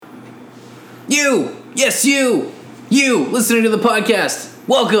Yes, you listening to the podcast.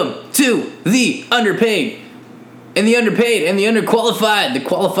 Welcome to the underpaid and the underpaid and the underqualified, the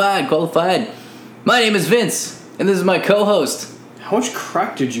qualified. My name is Vince, and this is my co-host. How much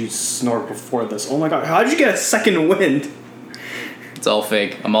crack did you snort before this? Oh my god, how did you get a second wind? It's all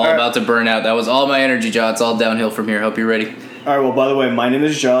fake. I'm all about to burn out. That was all my energy, Jaw. It's all downhill from here. Hope you're ready. Alright, well, by the way, my name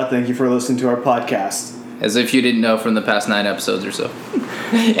is Jaw. Thank you for listening to our podcast. As if you didn't know from the past 9 episodes or so.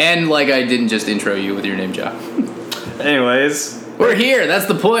 And like I didn't just intro you with your name, Jaw. Anyways. We're here. That's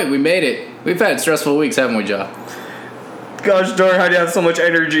the point. We made it. We've had stressful weeks, haven't we, Jaw? Gosh darn, how do you have so much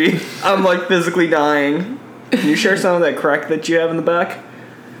energy? I'm like physically dying. Can you share some of that crack that you have in the back?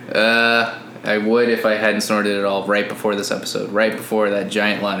 I would if I hadn't snorted it all right before this episode. Right before that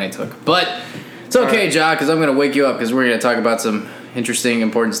giant line I took. But it's okay, Jaw, because I'm going to wake you up because we're going to talk about some interesting,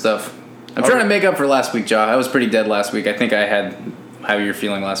 important stuff. I'm trying to make up for last week, Jaw. I was pretty dead last week. I think I had how you were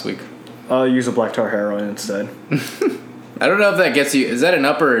feeling last week. I'll use a black tar heroin instead. I don't know if that gets you... Is that an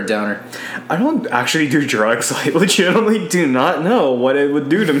upper or a downer? I don't actually do drugs. I legitimately do not know what it would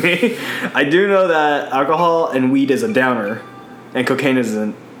do to me. I do know that alcohol and weed is a downer, and cocaine is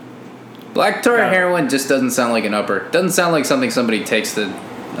an... Black tar heroin just doesn't sound like an upper. Doesn't sound like something somebody takes to...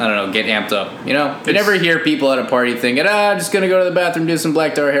 I don't know, get amped up, you know? You never hear people at a party thinking, I'm just going to go to the bathroom and do some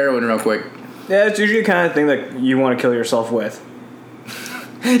black tar heroin real quick. Yeah, it's usually the kind of thing that you want to kill yourself with.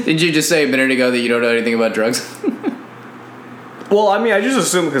 Didn't you just say a minute ago that you don't know anything about drugs? Well, I mean, I just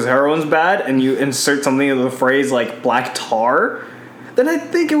assume because heroin's bad and you insert something in the phrase like black tar, then I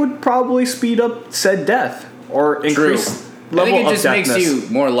think it would probably speed up said death or increase level of I think it just deafness. makes you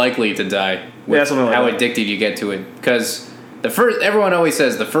more likely to die with how addicted you get to it. Because... everyone always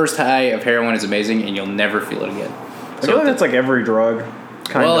says the first high of heroin is amazing and you'll never feel it again. I feel like that's like every drug.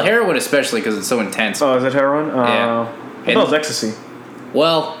 Well, heroin especially because it's so intense. Oh, is it heroin? Yeah. I thought it was ecstasy.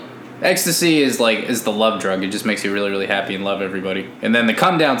 Well, ecstasy is the love drug. It just makes you really, really happy and love everybody. And then the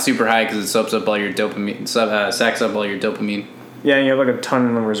come down's super high because it soaks up all your dopamine, sacks up all your dopamine. Yeah, and you have like a ton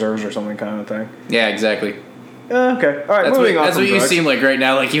in the reserves or something kind of thing. Yeah, exactly. Okay. All right. Moving on. That's what you seem like right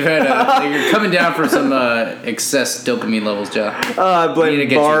now. Like you've had, you're coming down from some excess dopamine levels, Joe. I blame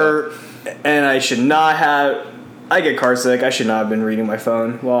Bart, and I should not have. I get car sick. I should not have been reading my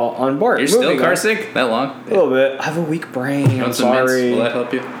phone while on Bart. You're still car sick? That long? A little bit. I have a weak brain. I'm sorry. Mints? Will that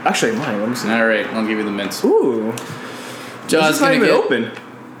help you? Actually, mine. Let me see. All right, I'll give you the mints. Ooh. Jaw's not even open.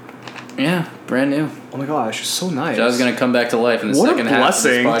 Yeah, brand new. Oh my gosh, it's so nice. Jaw's gonna come back to life in the second half of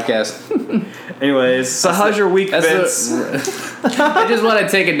this podcast. Anyways, so how's your week, Vince? I just want to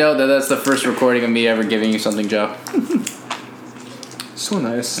take a note that that's the first recording of me ever giving you something, Joe. So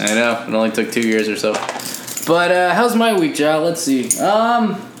nice. I know. It only took 2 years or so. But how's my week, Joe? Let's see.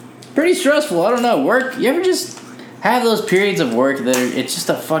 Pretty stressful. I don't know. Work. You ever just have those periods of work that it's just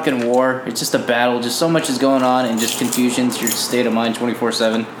a fucking war? It's just a battle. Just so much is going on and just confusion's your state of mind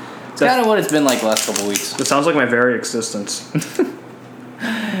 24/7. It's kind of what it's been like the last couple weeks. It sounds like my very existence.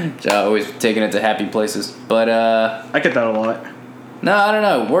 Always taking it to happy places. But, I get that a lot. No, I don't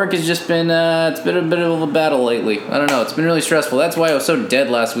know. Work has just been, it's been a bit of a battle lately. I don't know. It's been really stressful. That's why I was so dead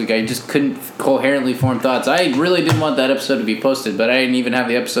last week. I just couldn't coherently form thoughts. I really didn't want that episode to be posted, but I didn't even have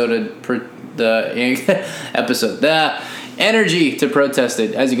the the energy to protest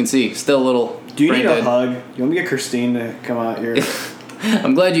it. As you can see, still a little. Do you need a hug? You want me to get Christine to come out here?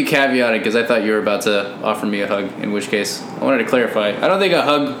 I'm glad you caveated because I thought you were about to offer me a hug, in which case I wanted to clarify. I don't think a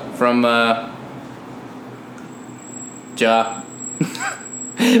hug from Jaw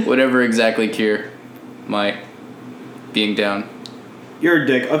would ever exactly cure my being down. You're a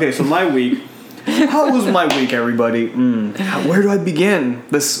dick. Okay, so my week. How was my week, everybody? Where do I begin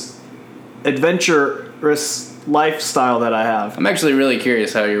this adventurous lifestyle that I have? I'm actually really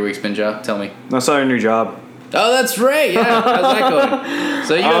curious how your week's been, Jaw. Tell me. I started a new job. Oh, that's right. Yeah, how's that going?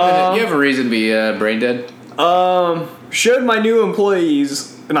 So you have a reason to be brain dead? Should my new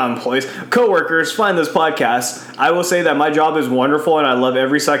coworkers find this podcast, I will say that my job is wonderful and I love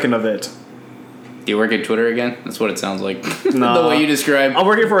every second of it. Do you work at Twitter again? That's what it sounds like. Nah. The way you describe. I'm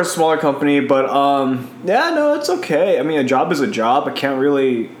working for a smaller company, but yeah, no, it's okay. I mean, a job is a job. I can't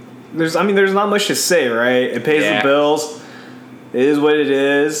really. There's not much to say, right? It pays the bills. It is what it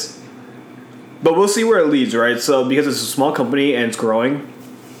is. But we'll see where it leads, right? So because it's a small company and it's growing,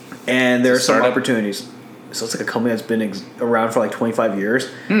 and there are some opportunities. So it's like a company that's been around for like 25 years,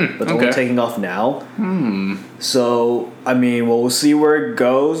 but it's only taking off now. So, I mean, we'll see where it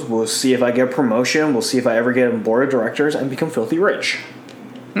goes. We'll see if I get a promotion. We'll see if I ever get on board of directors and become filthy rich.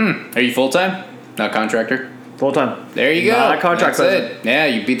 Are you full-time? Not contractor? Full-time. There you go. Not contract. That's it. Yeah,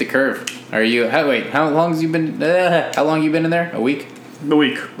 you beat the curve. Are you? How long you been in there? A week? The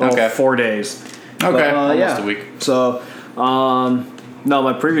week. Okay. 4 days. Okay, But, almost a week. So, no,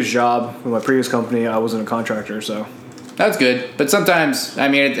 my previous job, with my previous company, I wasn't a contractor, so. That's good. But sometimes, I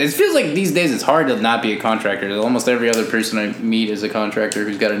mean, it feels like these days it's hard to not be a contractor. Almost every other person I meet is a contractor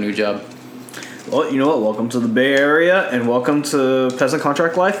who's got a new job. Well, you know what? Welcome to the Bay Area, and welcome to peasant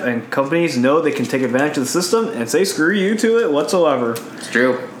contract life. And companies know they can take advantage of the system and say screw you to it whatsoever. It's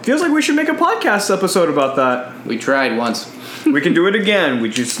true. Feels like we should make a podcast episode about that. We tried once. We can do it again. We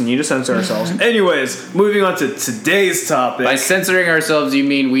just need to censor ourselves. Anyways, moving on to today's topic. By censoring ourselves, you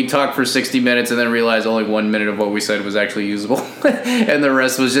mean we talked for 60 minutes and then realized only 1 minute of what we said was actually usable. And the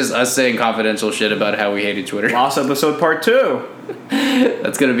rest was just us saying confidential shit about how we hated Twitter. Lost episode part 2.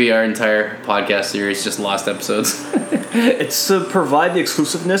 That's going to be our entire podcast series, just lost episodes. It's to provide the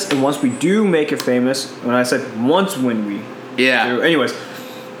exclusiveness, and once we do make it famous, when I said once when we Yeah. do, anyways.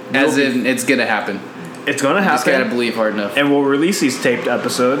 As in, it's going to happen. It's going to Just got to happen. believe hard enough. And we'll release these taped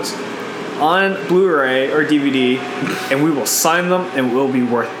episodes on Blu-ray or DVD, and we will sign them, and we'll be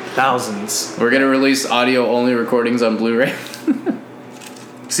worth thousands. We're going to release audio-only recordings on Blu-ray.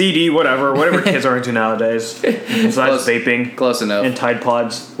 CD, whatever kids are into nowadays. Besides Close. vaping Close enough. and Tide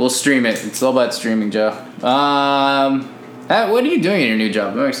Pods. We'll stream it. It's all about streaming, Joe. What are you doing in your new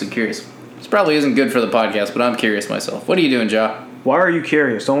job? I'm actually curious. This probably isn't good for the podcast, but I'm curious myself. What are you doing, Joe? Why are you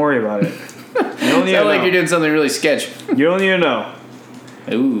curious? Don't worry about it. You don't need to Sound like know. you're doing something really sketch. You don't need to know.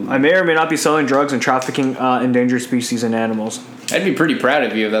 Ooh. I may or may not be selling drugs and trafficking endangered species and animals. I'd be pretty proud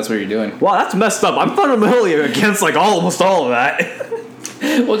of you if that's what you're doing. Wow, that's messed up. I'm fundamentally against almost all of that.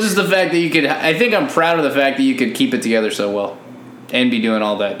 Well, just the fact that you could... I think I'm proud of the fact that you could keep it together so well. And be doing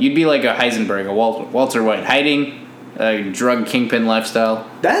all that. You'd be like a Heisenberg, a Walter White. Hiding a drug kingpin lifestyle.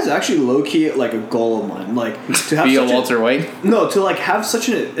 That is actually low-key, a goal of mine. To have Be a such Walter White? No, to, have such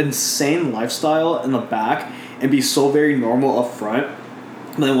an insane lifestyle in the back and be so very normal up front.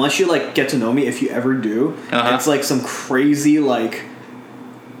 And then once you, get to know me, if you ever do, it's, some crazy,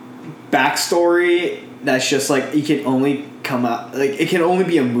 backstory that's just, it can only come out... it can only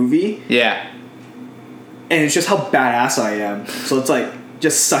be a movie. Yeah. And it's just how badass I am. So it's,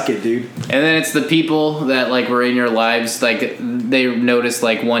 just suck it, dude. And then it's the people that were in your lives, they noticed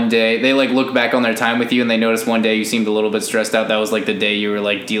one day, they look back on their time with you and they notice one day you seemed a little bit stressed out. That was the day you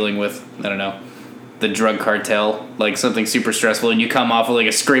were dealing with, I don't know, the drug cartel, something super stressful, and you come off with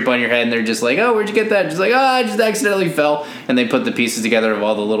a scrape on your head and they're just oh, where'd you get that? Just I just accidentally fell. And they put the pieces together of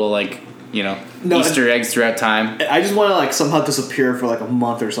all the little Easter eggs throughout time. I just want to somehow disappear for a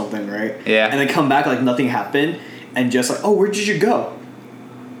month or something, right? Yeah. And then come back nothing happened and just oh, where did you go?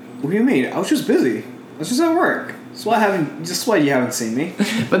 What do you mean? I was just busy. I was just at work. That's why you haven't seen me.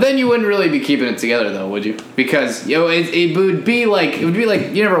 But then you wouldn't really be keeping it together, though, would you? Because it would be like you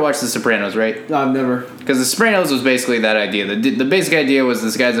never watched The Sopranos, right? No, I've never. Because The Sopranos was basically that idea. The basic idea was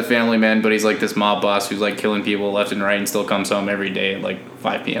this guy's a family man, but he's this mob boss who's killing people left and right, and still comes home every day at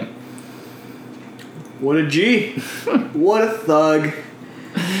 5 p.m. What a G. What a thug.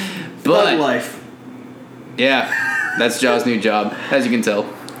 But Thug life. yeah, that's Jaw's new job, as you can tell.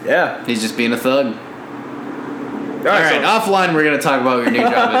 Yeah. He's just being a thug. All Alright, offline we're going to talk about what your new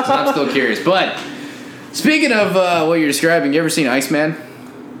job is. I'm still curious. But, speaking of what you're describing, you ever seen Iceman?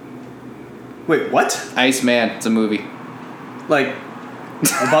 Wait, what? Iceman, it's a movie.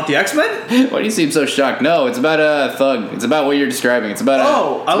 About the X-Men? Why do you seem so shocked? No, it's about a thug. It's about what you're describing. It's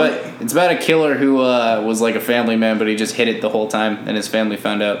about it's about a killer who was a family man, but he just hid it the whole time, and his family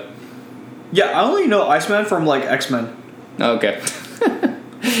found out. Yeah, I only know Iceman from X-Men. Okay.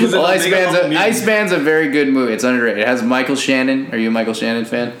 Who's Well, Iceman's a very good movie. It's underrated. It has Michael Shannon. Are you a Michael Shannon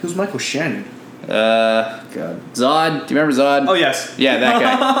fan? Who's Michael Shannon? God. Zod. Do you remember Zod? Oh, yes. Yeah, that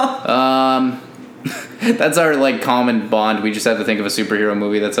guy. That's our common bond. We just have to think of a superhero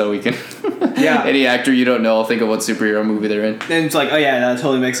movie. That's how we can. Yeah. Any actor you don't know, I'll think of what superhero movie they're in. And it's oh yeah, that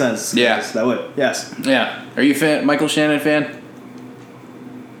totally makes sense. Yeah. Yes, that would. Yes. Yeah. Are you Michael Shannon fan?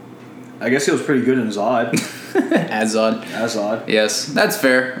 I guess he was pretty good in Zod. As Zod. As Zod. Yes, that's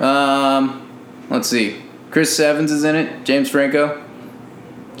fair. Let's see. Chris Evans is in it. James Franco.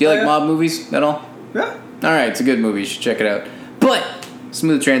 Do you like mob movies at all? Yeah. All right, it's a good movie. You should check it out. But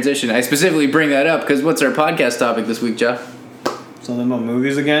smooth transition. I specifically bring that up because what's our podcast topic this week, Jeff? Something about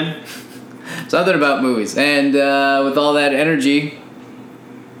movies again? Something about movies. And with all that energy,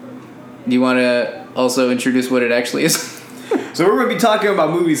 do you want to also introduce what it actually is? So we're going to be talking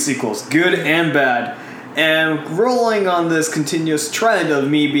about movie sequels, good and bad. And rolling on this continuous trend of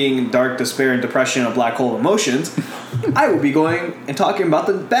me being in dark despair and depression and a black hole of emotions, I will be going and talking about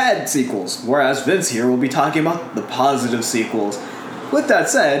the bad sequels, whereas Vince here will be talking about the positive sequels. With that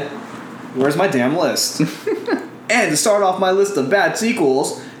said, where's my damn list? And to start off my list of bad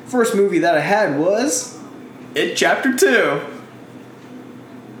sequels, first movie that I had was It Chapter 2.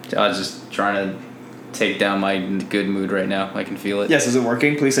 I was just trying to take down my good mood right now. I can feel it. Yes, is it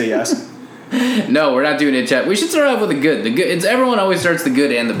working? Please say yes. No, we're not doing it, chat. We should start off with the good. Everyone always starts the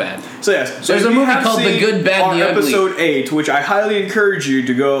good and the bad. So yes, There's a if you movie have called The seen Good, Bad, our and the Ugly. episode 8, which I highly encourage you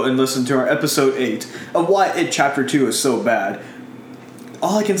to go and listen to our episode 8 of why It Chapter 2 is so bad.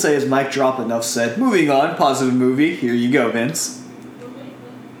 All I can say is mic drop, enough said. Moving on, positive movie. Here you go, Vince.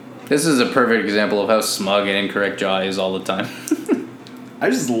 This is a perfect example of how smug and incorrect Jaw is all the time. I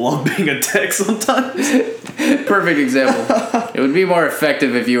just love being a dick sometimes. Perfect example. It would be more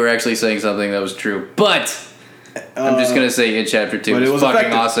effective if you were actually saying something that was true. But I'm just going to say It Chapter 2 but it is was fucking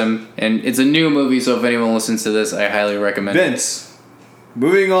effective. awesome. And it's a new movie, so if anyone listens to this, I highly recommend it. Vince,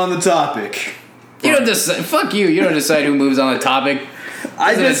 moving on the topic. You don't decide. Fuck you. You don't decide who moves on the topic.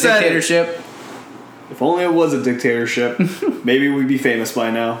 I Isn't it just said it. dictatorship? If only it was a dictatorship, maybe we'd be famous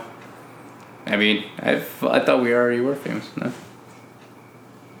by now. I mean, I thought we already were famous. No?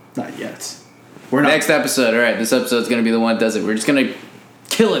 Not yet. We're not. Next episode. All right, this episode's going to be the one that does it. We're just going to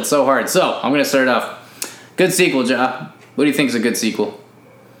kill it so hard. So, I'm going to start off. Good sequel, Ja. What do you think is a good sequel?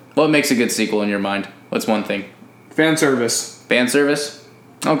 What makes a good sequel in your mind? What's one thing? Fan service. Fan service?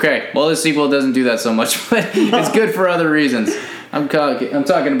 Okay. Well, this sequel doesn't do that so much, but it's good for other reasons. I'm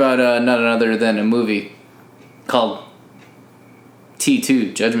talking about none other than a movie called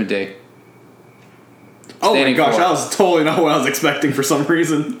T2, Judgment Day. Oh my Standing gosh, for- that was totally not what I was expecting for some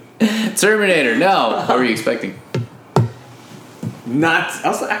reason. Terminator. No. What were you expecting? I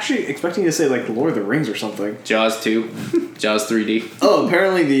was actually expecting you to say like Lord of the Rings or something. Jaws 2. Jaws 3D. Oh,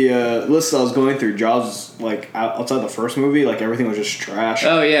 apparently the list I was going through, Jaws, like outside the first movie, like everything was just trash.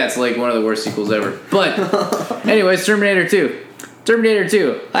 Oh yeah, it's like one of the worst sequels ever. But anyways, Terminator 2. Terminator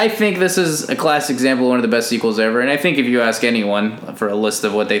 2. I think this is a classic example of one of the best sequels ever, and I think if you ask anyone for a list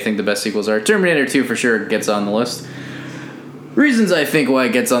of what they think the best sequels are, Terminator 2 for sure gets on the list. Reasons I think why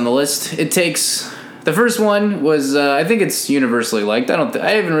it gets on the list. It takes... The first one was, I think it's universally liked. I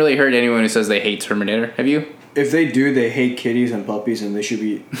haven't really heard anyone who says they hate Terminator. Have you? If they do, they hate kitties and puppies, and they should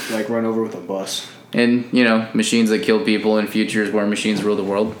be like run over with a bus. And, machines that kill people in futures where machines rule the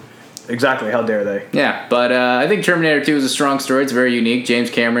world. Exactly. How dare they? Yeah, but I think Terminator 2 is a strong story. It's very unique. James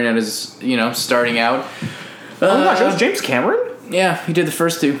Cameron at his, starting out. Oh my gosh, it was James Cameron? Yeah, he did the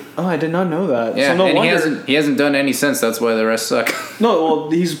first two. Oh, I did not know that. Yeah, so no and wonder. he hasn't done any since. That's why the rest suck. No, well,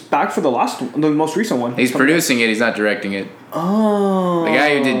 he's back for the most recent one. He's producing it. He's not directing it. Oh. The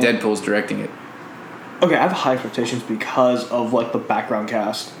guy who did Deadpool's directing it. Okay, I have high expectations because of like the background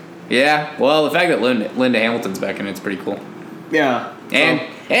cast. Yeah, well, the fact that Linda Hamilton's back in it's pretty cool. Yeah.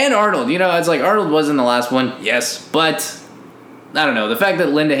 And Arnold. It's like Arnold was in the last one, yes, but I don't know. The fact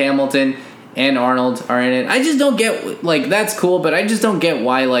that Linda Hamilton and Arnold are in it, I just don't get, like, that's cool, but I just don't get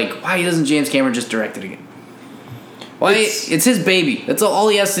why doesn't James Cameron just direct it again? Why? It's his baby. That's all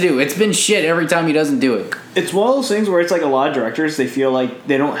he has to do. It's been shit every time he doesn't do it. It's one of those things where it's like a lot of directors, they feel like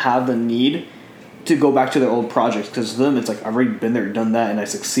they don't have the need to go back to their old projects because to them it's like, I've already been there, done that, and I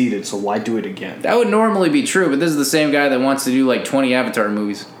succeeded, so why do it again? That would normally be true, but this is the same guy that wants to do like 20 Avatar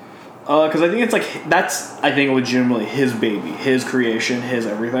movies. Because I think it's like, that's, I think, legitimately his baby, his creation, his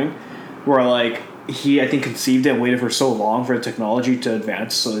everything. Where, like, he, I think, conceived it and waited for so long for the technology to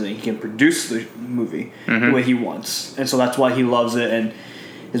advance so that he can produce the movie the way he wants. And so that's why he loves it and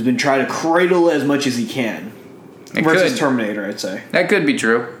has been trying to cradle it as much as he can. Versus Terminator, I'd say. That could be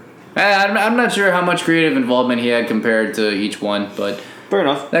true. I'm not sure how much creative involvement he had compared to each one, but Fair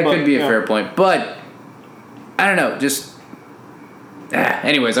enough. That could be a fair point. But, I don't know, just...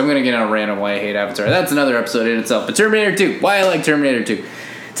 Anyways, I'm going to get on a rant on why I hate Avatar. That's another episode in itself. But Terminator 2. Why I like Terminator 2.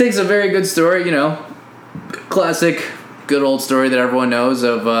 It takes a very good story, classic, good old story that everyone knows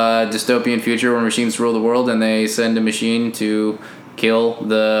of a dystopian future where machines rule the world and they send a machine to kill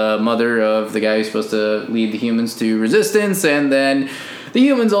the mother of the guy who's supposed to lead the humans to resistance, and then the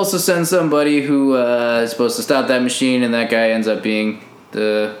humans also send somebody who is supposed to stop that machine, and that guy ends up being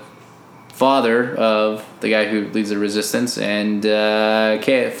the father of the guy who leads the resistance, and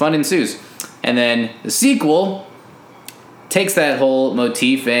fun ensues. And then the sequel takes that whole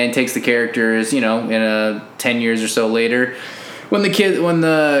motif and takes the characters, in 10 years or so later, when the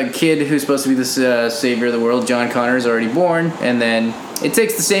kid who's supposed to be the savior of the world, John Connor, is already born, and then it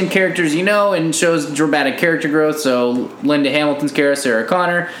takes the same characters, and shows dramatic character growth. So Linda Hamilton's character, Sarah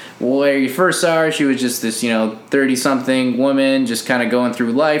Connor, where you first saw her, she was just this, 30-something woman just kind of going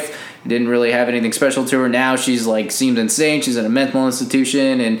through life. Didn't really have anything special to her. Now she's seems insane. She's in a mental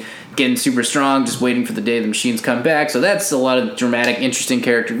institution, and getting super strong, just waiting for the day the machines come back. So that's a lot of dramatic, interesting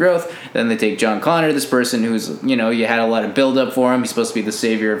character growth. Then they take John Connor, this person who's, you had a lot of build up for him. He's supposed to be the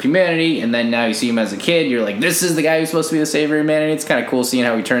savior of humanity, and then now you see him as a kid. You're like, this is the guy who's supposed to be the savior of humanity. It's kind of cool seeing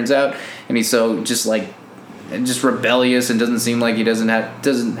how he turns out, and he's so just rebellious and doesn't seem like he doesn't have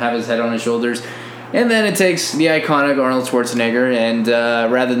his head on his shoulders. And then it takes the iconic Arnold Schwarzenegger, and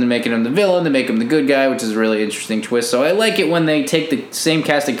rather than making him the villain, they make him the good guy, which is a really interesting twist. So I like it when they take the same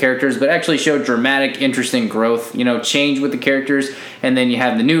cast of characters, but actually show dramatic, interesting growth, change with the characters. And then you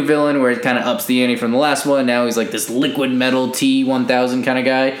have the new villain, where it kind of ups the ante from the last one. Now he's like this liquid metal T-1000 kind of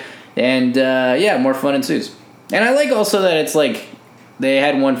guy. And more fun ensues. And I like also that it's like they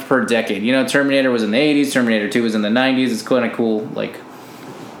had one per decade. Terminator was in the 80s, Terminator 2 was in the 90s. It's kind of cool, like,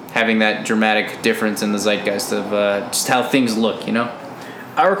 having that dramatic difference in the zeitgeist of just how things look,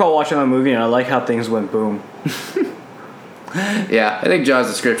 I recall watching that movie, and I like how things went boom. Yeah, I think Jaws'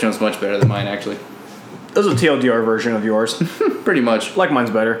 description was much better than mine, actually. This is a TLDR version of yours. Pretty much. Like mine's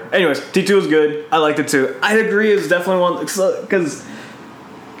better. Anyways, T2 was good. I liked it too. I agree, it's definitely one, because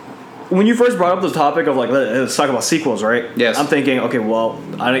when you first brought up the topic of, like, let's talk about sequels, right? Yes. I'm thinking, okay, well,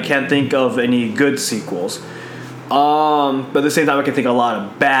 I can't think of any good sequels. But at the same time, I can think of a lot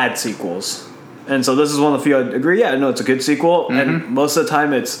of bad sequels. And so this is one of the few I'd agree, it's a good sequel. Mm-hmm. And most of the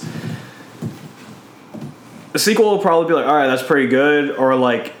time the sequel will probably be like, all right, that's pretty good. Or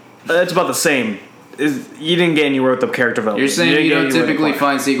like, it's about the same. You didn't get anywhere with the character development. You're saying you don't typically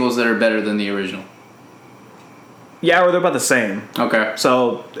find sequels that are better than the original? Yeah, or they're about the same. Okay.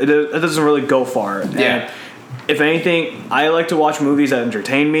 So it doesn't really go far. Yeah. And if anything, I like to watch movies that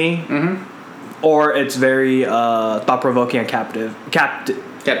entertain me. Mm-hmm. Or it's very thought-provoking and captivating.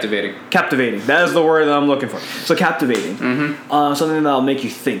 Captivating. That is the word that I'm looking for. So captivating. Mm-hmm. Something that'll make you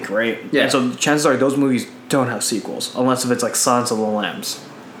think, right? Yeah. And so chances are those movies don't have sequels, unless if it's like Silence of the Lambs.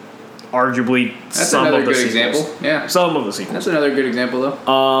 Arguably, that's some another of the good sequels. example. Yeah. Some of the sequels. That's another good example,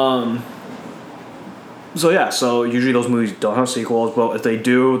 though. So usually those movies don't have sequels, but if they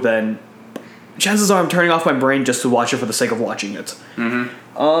do, then chances are I'm turning off my brain just to watch it for the sake of watching it. Mm-hmm.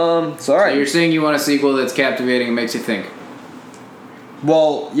 So you're saying you want a sequel that's captivating and makes you think?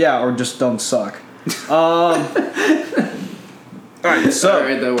 Well, yeah, or just don't suck. Alright, so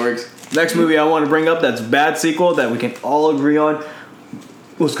alright, that works. Next movie I want to bring up that's bad sequel that we can all agree on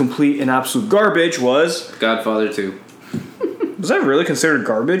was complete and absolute garbage was Godfather 2. Was that really considered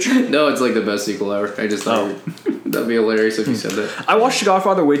garbage? No, it's like the best sequel ever. I just thought that'd be hilarious if you said that. I watched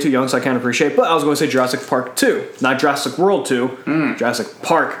Godfather way too young, so I can't appreciate it, but I was going to say Jurassic Park 2. Not Jurassic World 2, Jurassic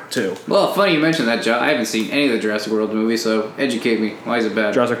Park 2. Well, funny you mentioned that, Joe. I haven't seen any of the Jurassic World movies, so educate me. Why is it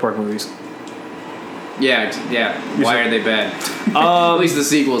bad? Jurassic Park movies. Yeah. Why are they bad? At least the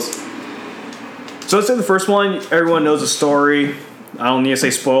sequels. So let's say the first one, everyone knows the story. I don't need to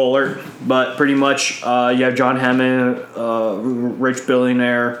say spoiler alert, but pretty much you have John Hammond, rich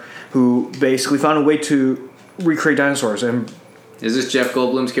billionaire, who basically found a way to recreate dinosaurs. And is this Jeff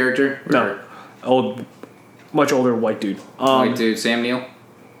Goldblum's character? No, much older white dude. White dude, Sam Neill?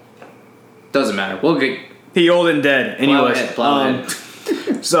 Doesn't matter. We'll get... He old and dead. Anyways. Plow ahead.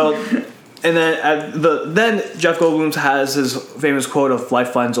 So, and then Jeff Goldblum has his famous quote of "Life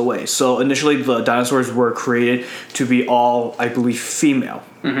finds a way." So initially, the dinosaurs were created to be all, I believe, female.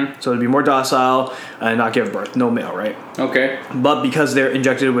 Mm-hmm. So to be more docile and not give birth, no male, right? Okay. But because they're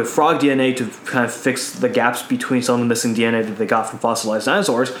injected with frog DNA to kind of fix the gaps between some of the missing DNA that they got from fossilized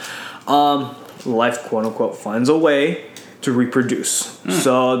dinosaurs, life, quote unquote, finds a way to reproduce.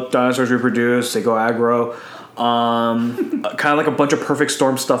 So dinosaurs reproduce, they go aggro. Kind of like a bunch of perfect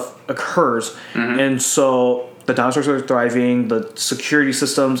storm stuff occurs, and so the dinosaurs are thriving. The security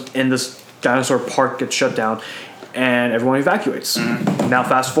systems in this dinosaur park get shut down, and everyone evacuates. Now,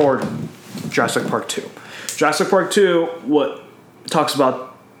 fast forward, Jurassic Park 2. Jurassic Park 2 talks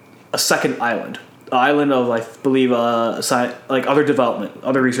about a second island. An island of, I believe, like other development,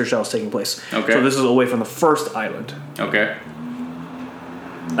 other research that was taking place. Okay. So this is away from the first island. Okay.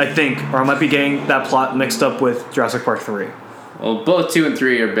 I think, or I might be getting that plot mixed up with Jurassic Park 3. Well, both 2 and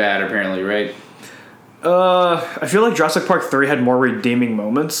 3 are bad, apparently, right? I feel like Jurassic Park 3 had more redeeming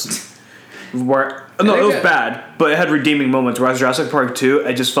moments. It was bad, but it had redeeming moments. Whereas Jurassic Park 2,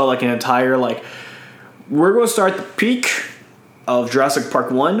 I just felt like an entire, like, we're going to start the peak of Jurassic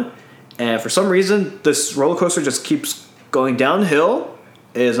Park 1, and for some reason, this roller coaster just keeps going downhill.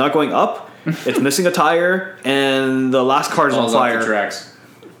 It is not going up. It's missing a tire, and the last car is on fire. Off the tracks.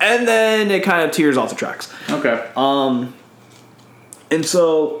 And then it kind of tears off the tracks. Okay. And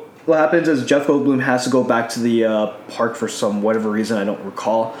so what happens is Jeff Goldblum has to go back to the park for some whatever reason I don't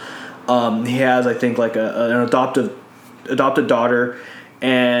recall. He has, I think, like an adopted daughter,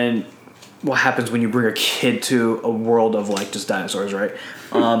 And what happens when you bring a kid to a world of like just dinosaurs, right?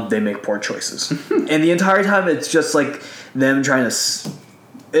 They make poor choices, and the entire time it's just like them trying to.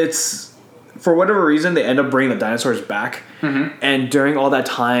 It's for whatever reason they end up bringing the dinosaurs back, and during all that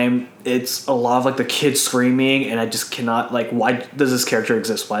time, it's a lot of like the kids screaming, and I just cannot like. Why does this character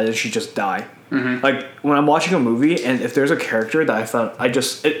exist? Why does she just die? Like when I'm watching a movie, and if there's a character that I found,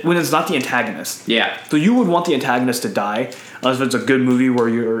 when it's not the antagonist. Yeah. So you would want the antagonist to die, unless it's a good movie where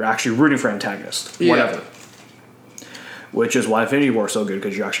you're actually rooting for antagonist. Yeah. Whatever. Which is why Infinity War is so good,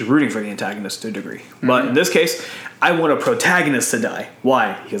 because you're actually rooting for the antagonist to a degree. But in this case, I want a protagonist to die.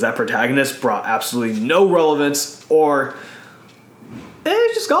 Why? Because that protagonist brought absolutely no relevance, or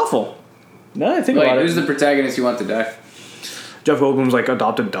it's just awful. Now that I think about it. Who's the protagonist you want to die? Jeff Goldblum's like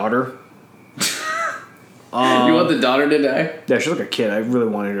adopted daughter. You want the daughter to die? Yeah, she's like a kid. I really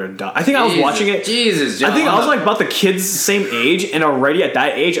wanted her to die. I think I was watching it. Jesus, John. I think I was like about the kids' same age, and already at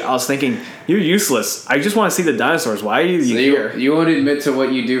that age, I was thinking, "You're useless. I just want to see the dinosaurs. Why are you here?" You won't admit to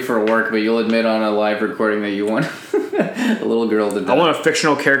what you do for work, but you'll admit on a live recording that you want a little girl to die. I want a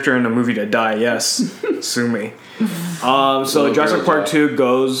fictional character in a movie to die. Yes, sue me. So Jurassic Park 2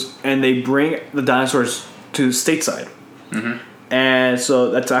 goes, and they bring the dinosaurs to stateside. And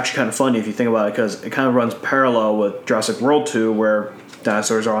so that's actually kind of funny if you think about it, because it kind of runs parallel with Jurassic World 2, where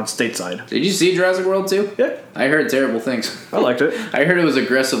dinosaurs are on stateside. Did you see Jurassic World 2? Yeah. I heard terrible things. I liked it. I heard it was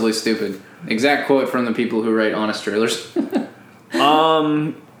aggressively stupid. Exact quote from the people who write honest trailers.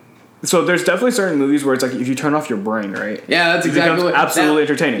 So there's definitely certain movies where it's like if you turn off your brain, right? Yeah, that's exactly what. Absolutely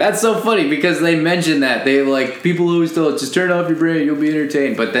entertaining. That's so funny because they mentioned that they like people always tell just turn off your brain, you'll be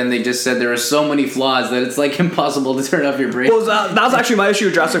entertained. But then they just said there are so many flaws that it's like impossible to turn off your brain. Well, that was actually my issue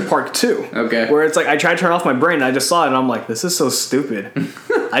with Jurassic Park 2. Okay. Where it's like I tried to turn off my brain and I just saw it and I'm like, this is so stupid.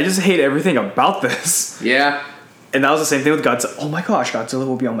 I just hate everything about this. Yeah. And that was the same thing with Godzilla. Oh my gosh, Godzilla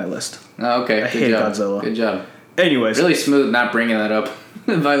will be on my list. Oh, okay. I hate Godzilla. Good job. Anyways. Really smooth not bringing that up.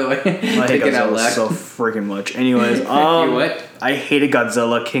 By the way, I hate Godzilla so freaking much. Anyways, You what? I hated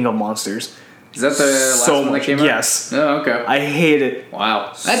Godzilla King of Monsters. Is that the last one that came out? Yes. Oh, okay. I hate it.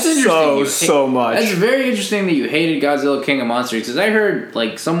 Wow, that's interesting. So much. That's very interesting that you hated Godzilla King of Monsters, because I heard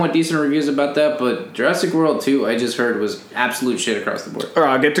like somewhat decent reviews about that, but Jurassic World 2 I just heard was absolute shit across the board.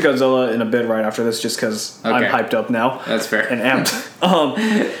 Alright, I'll get to Godzilla in a bit right after this, just because I'm hyped up now. That's fair. And amped.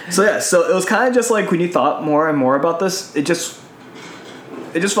 So it was kind of just like when you thought more and more about this, it just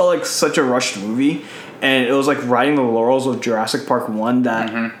felt like such a rushed movie, and it was like riding the laurels of Jurassic Park 1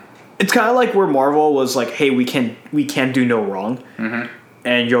 that it's kind of like where Marvel was like, hey, we can't do no wrong,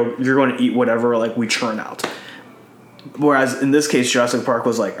 and you're going to eat whatever like we churn out. Whereas in this case, Jurassic Park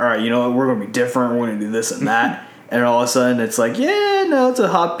was like, all right, you know what, we're going to be different, we're going to do this and that, and all of a sudden it's like, yeah, no, it's a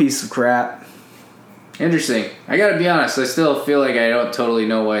hot piece of crap. Interesting. I gotta be honest, I still feel like I don't totally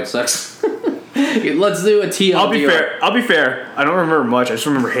know why it sucks. Let's do a TLDR. I'll be fair. I don't remember much. I just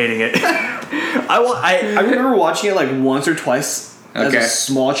remember hating it. I remember watching it like once or twice as a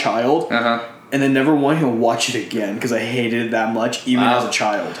small child, and then never wanting to watch it again because I hated it that much, even as a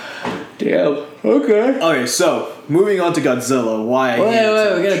child. Damn. Okay, so moving on to Godzilla. Why?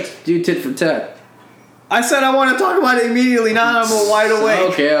 Wait, we gotta do tit for tat. I said I want to talk about it immediately. Now I'm wide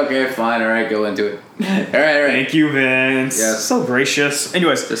awake. Okay, fine. All right, go into it. All right. Thank you, Vince. Yes. So gracious.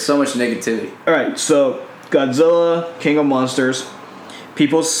 Anyways. There's so much negativity. Alright, so Godzilla, King of Monsters.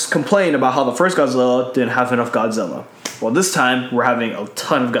 People complain about how the first Godzilla didn't have enough Godzilla. Well, this time, we're having a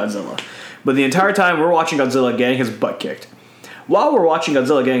ton of Godzilla. But the entire time, we're watching Godzilla getting his butt kicked. While we're watching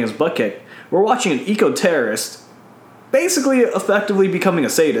Godzilla getting his butt kicked, we're watching an eco-terrorist basically effectively becoming a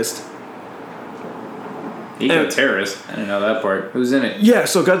sadist. Eco-terrorist? I didn't know that part. Who's in it? Yeah,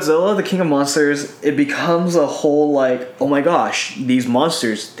 so Godzilla, the King of Monsters, it becomes a whole like, oh my gosh, these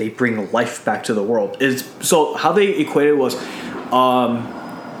monsters, they bring life back to the world. So how they equated was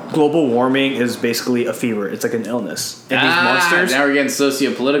global warming is basically a fever. It's like an illness. And these monsters, now we're getting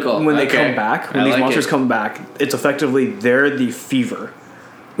socio-political. when they come back, when these monsters come back, it's effectively, they're the fever.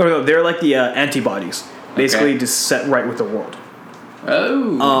 No, they're like the antibodies, basically to set right with the world.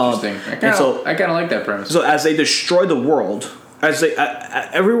 Oh, interesting. I kind of like that premise. So as they destroy the world, as they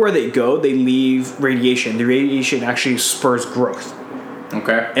everywhere they go, they leave radiation. The radiation actually spurs growth.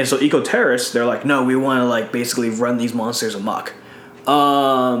 Okay. And so eco-terrorists, they're like, no, we want to like basically run these monsters amok.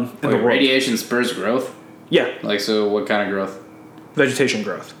 Radiation spurs growth? Yeah. Like, so what kind of growth? Vegetation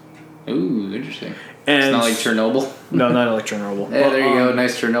growth. Ooh, interesting. And it's not like Chernobyl? No, not like Chernobyl. Yeah, there you go.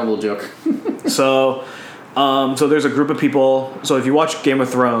 Nice Chernobyl joke. So there's a group of people. So if you watch Game of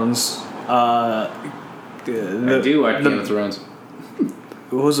Thrones, I do watch Game of Thrones.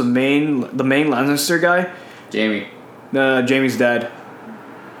 Who was the main Lannister guy? Jamie. Jamie's dead.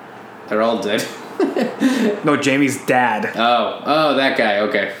 They're all dead. No, Jamie's dad. Oh, that guy.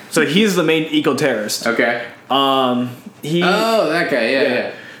 Okay. So he's the main eco-terrorist. Okay. He. Oh, that guy.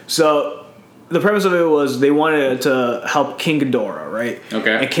 Yeah. So the premise of it was they wanted to help King Ghidorah, right?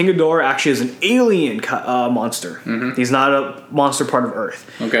 Okay. And King Ghidorah actually is an alien monster. Mm-hmm. He's not a monster part of Earth.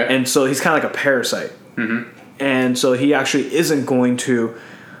 Okay. And so he's kind of like a parasite. Mm-hmm. And so he actually isn't going to.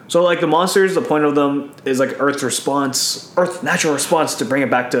 So like the monsters, the point of them is like Earth's natural response to bring it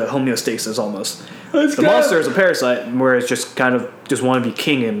back to homeostasis almost. The monster is a parasite, where it's just kind of just want to be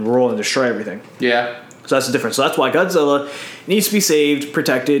king and rule and destroy everything. Yeah. So that's the difference. So that's why Godzilla needs to be saved,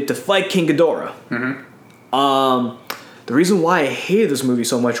 protected, to fight King Ghidorah. Mm-hmm. The reason why I hated this movie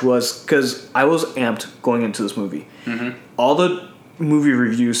so much was because I was amped going into this movie. Mm-hmm. All the movie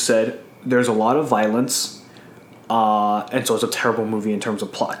reviews said there's a lot of violence, and so it's a terrible movie in terms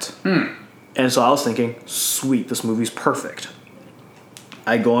of plot. And so I was thinking, sweet, this movie's perfect.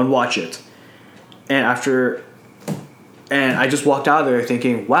 I go and watch it. And I just walked out of there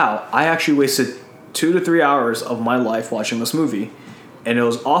thinking, wow, I actually wasted 2 to 3 hours of my life watching this movie. And it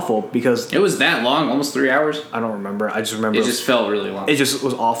was awful because... It was that long? Almost 3 hours? I don't remember. I just remember... It just felt really long. It just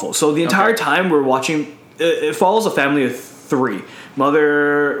was awful. So the entire time we're watching... It follows a family of 3.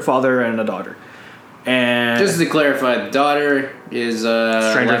 Mother, father, and a daughter. And... Just to clarify, the daughter is...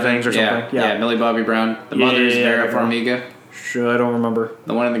 Stranger Things or something. Yeah, Millie Bobby Brown. The mother is Vera Farmiga. Sure, I don't remember.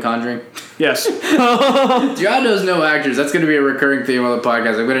 The one in The Conjuring? Yes. John knows no actors. That's going to be a recurring theme on the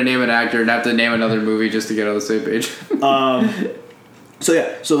podcast. I'm going to name an actor and have to name another movie just to get on the same page.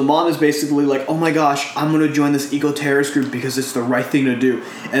 So the mom is basically like, oh my gosh, I'm going to join this eco-terrorist group because it's the right thing to do.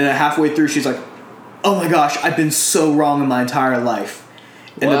 And then halfway through, she's like, oh my gosh, I've been so wrong in my entire life.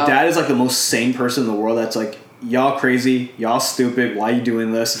 And the dad is like the most sane person in the world that's like, y'all crazy, y'all stupid, why are you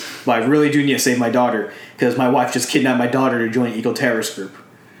doing this? But I really do need to save my daughter because my wife just kidnapped my daughter to join an eco-terrorist group.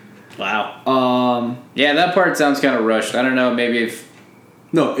 Wow. Yeah, that part sounds kind of rushed. I don't know, maybe if...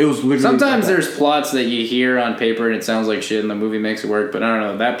 No, it was literally... Sometimes there's plots that you hear on paper and it sounds like shit and the movie makes it work, but I don't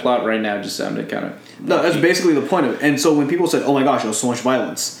know, that plot right now just sounded kind of... No, that's basically the point of it. And so when people said, oh my gosh, there was so much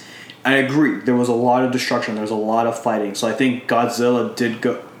violence, I agree. There was a lot of destruction. There was a lot of fighting. So I think Godzilla did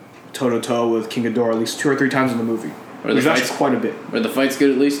go toe-to-toe with King Ghidorah at least 2 or 3 times in the movie. Which is quite a bit. Were the fights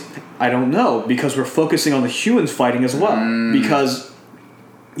good at least? I don't know, because we're focusing on the humans fighting as well. Because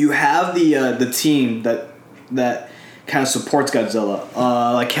you have the team that kind of supports Godzilla,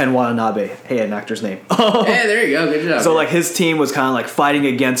 like Ken Watanabe. Hey, an actor's name. Hey, there you go. Good job. So like his team was kind of like fighting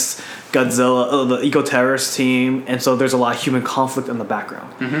against Godzilla, the eco-terrorist team, and so there's a lot of human conflict in the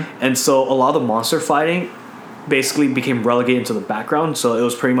background. Mm-hmm. And so a lot of the monster fighting basically became relegated to the background. So it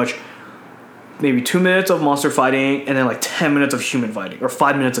was pretty much maybe 2 minutes of monster fighting and then like 10 minutes of human fighting or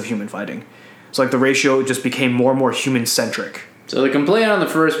 5 minutes of human fighting. So like the ratio just became more and more human centric. So the complaint on the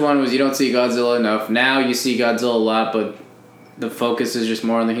first one was you don't see Godzilla enough. Now you see Godzilla a lot, but the focus is just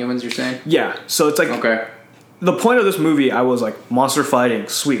more on the humans, you're saying? Yeah. So it's like the point of this movie, I was like, monster fighting,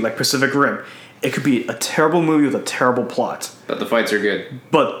 sweet, like Pacific Rim. It could be a terrible movie with a terrible plot. But the fights are good.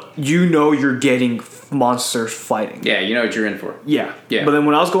 But you know you're getting monsters fighting. Yeah, you know what you're in for. Yeah. But then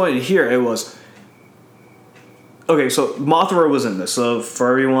when I was going in here, it was... Okay, so Mothra was in this. So for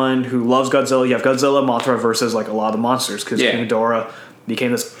everyone who loves Godzilla, you have Godzilla, Mothra versus like a lot of the monsters. Because King Ghidorah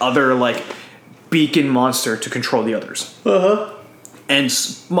became this other like beacon monster to control the others. And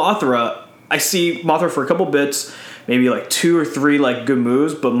Mothra, I see Mothra for a couple bits, maybe like 2 or 3 like good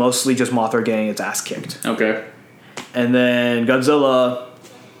moves, but mostly just Mothra getting its ass kicked. Okay. And then Godzilla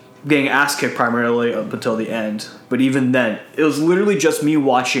getting ass kicked primarily up until the end. But even then, it was literally just me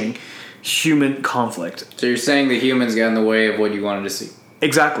watching human conflict. So you're saying the humans got in the way of what you wanted to see?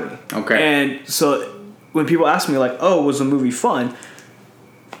 Exactly. Okay. And so when people ask me like, oh, was the movie fun?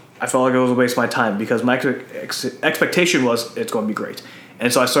 I felt like it was a waste of my time because my expectation was it's going to be great.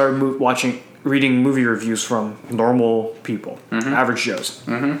 And so I started reading movie reviews from normal people, average Joes.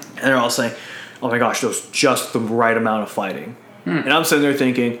 And they're all saying, oh my gosh, there was just the right amount of fighting. And I'm sitting there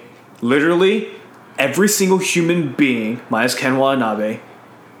thinking, literally, every single human being, minus Ken Watanabe,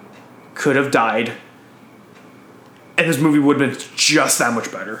 could have died, and this movie would have been just that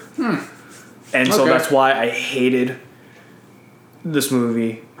much better. And so that's why I hated this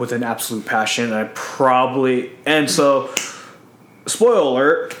movie with an absolute passion. And so, spoiler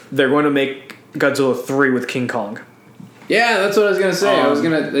alert, they're going to make Godzilla 3 with King Kong. Yeah, that's what I was going to say.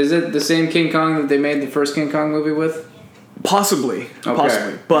 Is it the same King Kong that they made the first King Kong movie with? Possibly.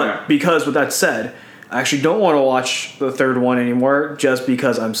 But because with that said, I actually don't want to watch the third one anymore just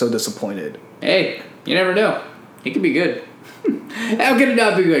because I'm so disappointed. Hey, you never know. It could be good. How could it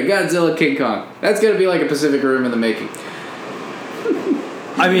not be good? Godzilla, King Kong. That's going to be like a Pacific Rim in the making.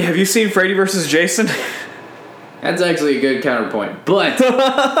 I mean, have you seen Freddy vs. Jason? That's actually a good counterpoint, but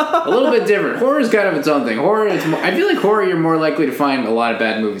a little bit different. Horror is kind of its own thing. Horror, I feel like horror you're more likely to find a lot of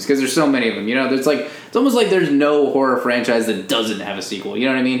bad movies because there's so many of them. You know, there's like it's almost like there's no horror franchise that doesn't have a sequel. You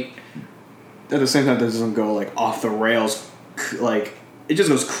know what I mean? At the same time, that doesn't go like off the rails, like it just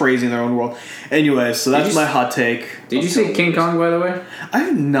goes crazy in their own world. Anyway, so that's my hot take. Did you see King Kong, by the way? I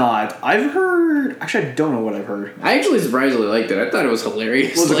have not. I've heard. Actually, I don't know what I've heard. I actually surprisingly liked it. I thought it was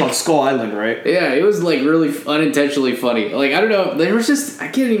hilarious. What was it called? Skull Island, right? Yeah, it was like really unintentionally funny. Like I don't know, there was just I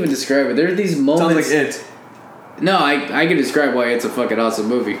can't even describe it. There are these moments. Sounds like it. No, I can describe why it's a fucking awesome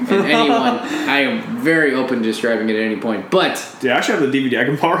movie. And anyone, I am very open to describing it at any point. But do you actually have the DVD I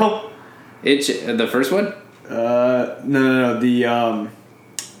can borrow? It's the first one. No. The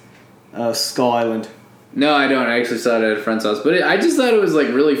Skull Island. No, I don't. I actually saw it at a friend's house, but I just thought it was like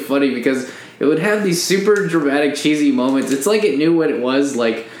really funny because it would have these super dramatic, cheesy moments. It's like it knew what it was.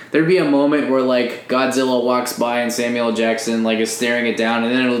 Like there'd be a moment where like Godzilla walks by and Samuel L. Jackson like is staring it down,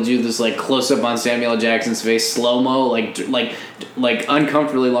 and then it'll do this like close up on Samuel L. Jackson's face, slow mo, like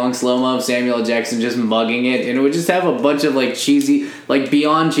uncomfortably long slow mo of Samuel L. Jackson just mugging it, and it would just have a bunch of like cheesy, like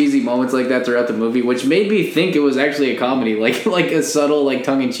beyond cheesy moments like that throughout the movie, which made me think it was actually a comedy, like a subtle like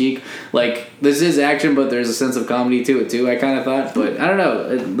tongue in cheek, like this is action, but there's a sense of comedy to it too. I kind of thought, but I don't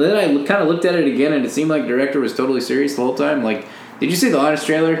know. Then I kind of looked at it again, and it seemed like the director was totally serious the whole time. Like, did you see the honest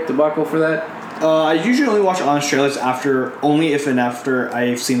trailer debacle for that? I usually only watch honest trailers after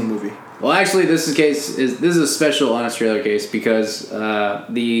I've seen the movie. Well, actually, this is a special honest trailer case because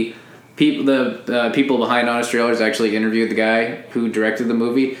the people behind honest trailers actually interviewed the guy who directed the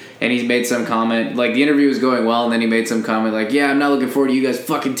movie, and he's made some comment like the interview was going well, and then he made some comment like, "Yeah, I'm not looking forward to you guys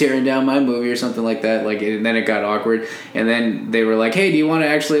fucking tearing down my movie" or something like that. Like, and then it got awkward, and then they were like, "Hey, do you want to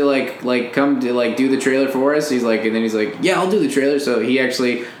actually like come to like do the trailer for us?" He's like, and then he's like, "Yeah, I'll do the trailer." So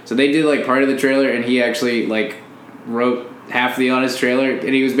they did like part of the trailer, and he actually like wrote half the honest trailer,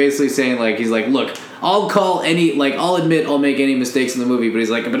 and he was basically saying like, he's like, "Look, I'll admit I'll make any mistakes in the movie, but he's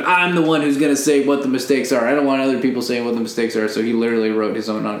like, but I'm the one who's gonna say what the mistakes are. I don't want other people saying what the mistakes are." So he literally wrote his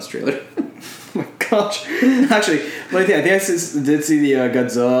own honest trailer. Oh my gosh! Actually, I think I did see the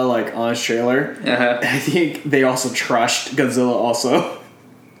Godzilla like honest trailer. I think they also trashed Godzilla also.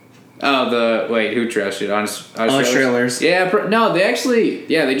 Oh, who trashed it? Honest trailers. Yeah, no, they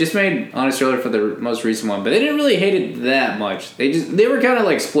just made honest trailer for the most recent one, but they didn't really hate it that much. They were kind of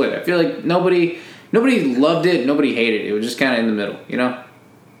like split. I feel like nobody loved it, nobody hated it. It was just kind of in the middle, you know?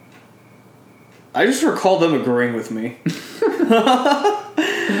 I just recall them agreeing with me.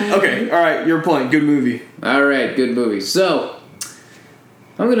 Okay, alright, your point. Good movie. Alright, good movie. So,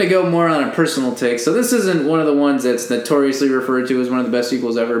 I'm going to go more on a personal take. So this isn't one of the ones that's notoriously referred to as one of the best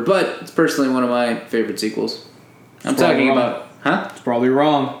sequels ever, but it's personally one of my favorite sequels. I'm talking about... Huh? It's probably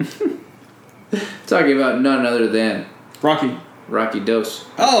wrong. Talking about none other than... Rocky Dos.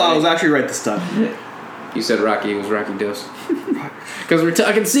 Oh, I was actually right this time. You said Rocky, it was Rocky Dos. Because we're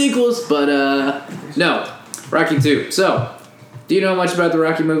talking sequels, but no. Rocky 2. So, do you know much about the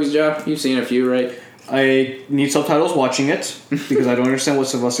Rocky movies, Joe? You've seen a few, right? I need subtitles watching it because I don't understand what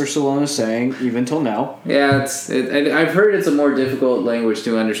Sylvester Stallone is saying even till now. Yeah, I've heard it's a more difficult language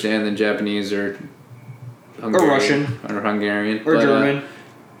to understand than Japanese or Hungarian, or Russian or Hungarian or German.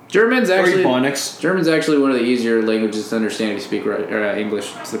 German's actually one of the easier languages to understand if you speak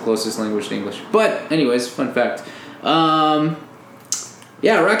English. It's the closest language to English. But anyways, fun fact.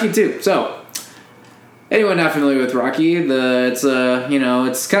 Yeah, Rocky 2. So, anyone not familiar with Rocky? It's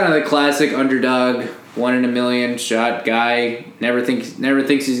kind of the classic underdog, 1 in a million shot guy. Never thinks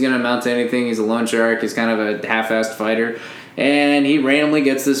he's gonna amount to anything. He's a loan shark. He's kind of a half-assed fighter, and he randomly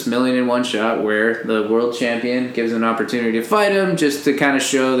gets this 1,000,001 shot where the world champion gives him an opportunity to fight him, just to kind of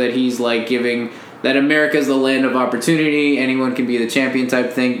show that he's like giving that America's the land of opportunity. Anyone can be the champion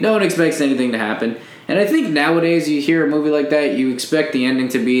type thing. No one expects anything to happen. And I think nowadays you hear a movie like that, you expect the ending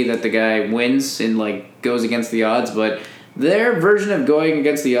to be that the guy wins and like goes against the odds, but their version of going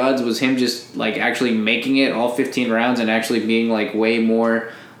against the odds was him just like actually making it all 15 rounds and actually being like way more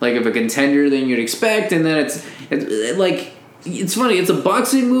like of a contender than you'd expect. And then it's like, it's funny, it's a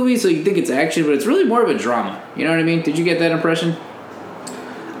boxing movie, so you think it's action, but it's really more of a drama. You know what I mean? Did you get that impression?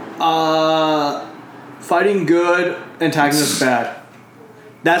 Fighting good, antagonist bad.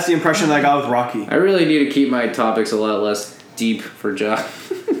 That's the impression that I got with Rocky. I really need to keep my topics a lot less deep for Josh.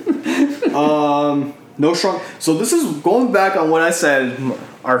 No strong. So this is going back on what I said.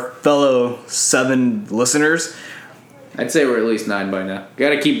 Our fellow 7 listeners. I'd say we're at least 9 by now. Got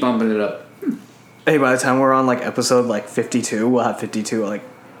to keep bumping it up. Hey, by the time we're on like episode like 52, we'll have 52 like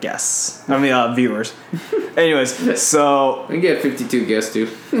guests. I mean, viewers. Anyways, so We can get 52 guests, too.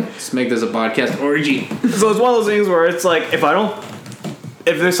 Just make this a podcast orgy. so it's one of those things where it's like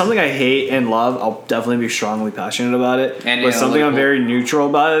if there's something I hate and love, I'll definitely be strongly passionate about it. And, but something I'm very neutral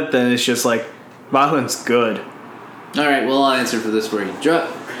about it, then it's just like violence good. All right, well, I'll answer for this for you.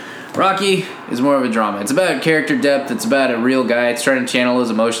 Rocky is more of a drama. It's about character depth. It's about a real guy. It's trying to channel his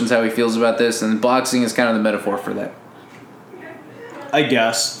emotions, how he feels about this, and boxing is kind of the metaphor for that. I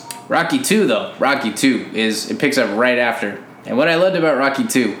guess. Rocky 2, though. Rocky 2 it picks up right after. And what I loved about Rocky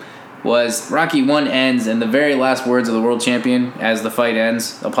 2 was Rocky 1 ends, and the very last words of the world champion as the fight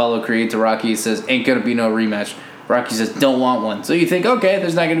ends, Apollo Creed to Rocky says, "Ain't gonna be no rematch." Rocky says, "Don't want one." So you think, okay,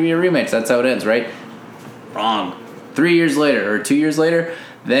 there's not gonna be a rematch. That's how it ends, right? Wrong. 3 years later, or 2 years later,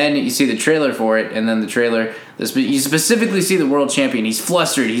 then you see the trailer for it, and then the trailer, you specifically see the world champion. He's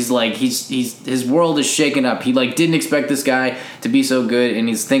flustered. He's like, his world is shaken up. He like didn't expect this guy to be so good, and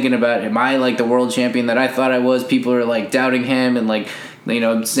he's thinking about, am I like the world champion that I thought I was? People are like doubting him and like, you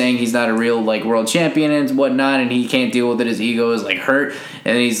know, saying he's not a real like world champion and whatnot, and he can't deal with it. His ego is like hurt,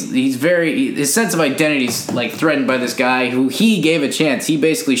 and his sense of identity is like threatened by this guy who he gave a chance. He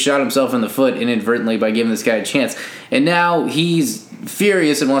basically shot himself in the foot inadvertently by giving this guy a chance, and now he's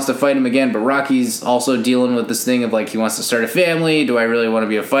furious and wants to fight him again. But Rocky's also dealing with this thing of like he wants to start a family. Do I really want to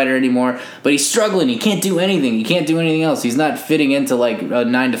be a fighter anymore? But he's struggling. He can't do anything. He can't do anything else. He's not fitting into like a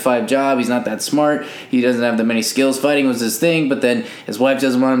 9-to-5 job. He's not that smart. He doesn't have that many skills. Fighting was his thing, but then his wife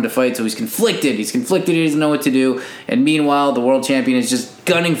doesn't want him to fight, so he's conflicted. He doesn't know what to do. And meanwhile, the world champion is just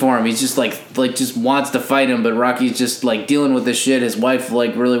gunning for him. He's just like just wants to fight him, but Rocky's just like dealing with this shit. His wife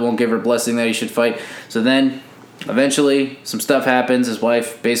like really won't give her blessing that he should fight. So then eventually some stuff happens. His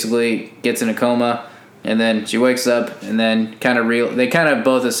wife basically gets in a coma, and then she wakes up, and then they kind of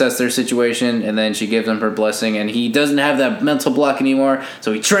both assess their situation, and then she gives him her blessing, and he doesn't have that mental block anymore,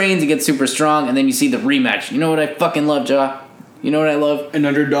 so he trains to get super strong, and then you see the rematch. You know what I fucking love, Ja? You know what I love? An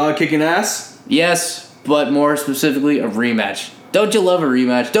underdog kicking ass? Yes, but more specifically, a rematch. Don't you love a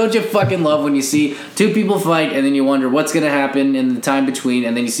rematch? Don't you fucking love when you see two people fight, and then you wonder what's going to happen in the time between,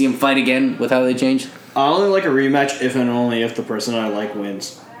 and then you see them fight again with how they changed? I only like a rematch if and only if the person I like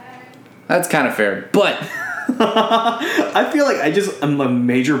wins. That's kind of fair, but I feel like I'm a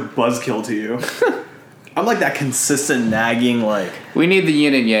major buzzkill to you. I'm like that consistent nagging, like... we need the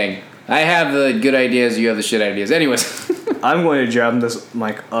yin and yang. I have the good ideas, you have the shit ideas. Anyways. I'm going to jab this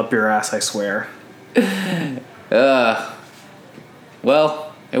mic up your ass, I swear.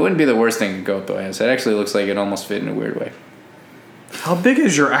 Well, it wouldn't be the worst thing to go up the ass. It actually looks like it almost fit in a weird way. How big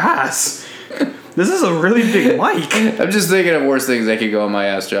is your ass? This is a really big mic. I'm just thinking of worse things that could go on my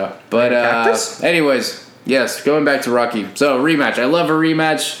ass, Joe. But anyways, yes, going back to Rocky. So, rematch. I love a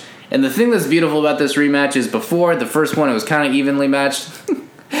rematch. And the thing that's beautiful about this rematch is before the first one, it was kind of evenly matched.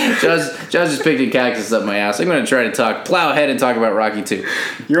 Joe's just picked a cactus up my ass. I'm going to try to plow ahead and talk about Rocky 2.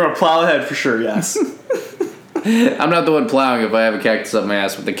 You're a plow ahead for sure, yes. I'm not the one plowing if I have a cactus up my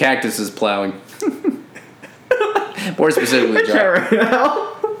ass, but the cactus is plowing. More specifically, Joe. Right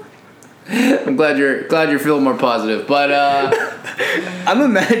now. I'm glad you're feeling more positive, but I'm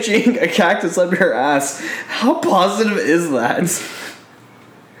imagining a cactus up your ass. How positive is that?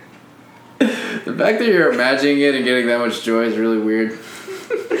 The fact that you're imagining it and getting that much joy is really weird.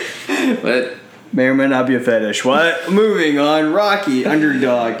 But may or may not be a fetish. What? Moving on. Rocky,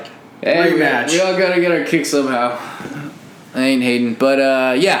 underdog. hey, rematch. we all gotta get our kick somehow. I ain't hating,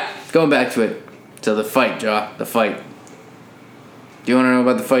 but yeah, going back to it. So the fight, Jaw. The fight. Do you want to know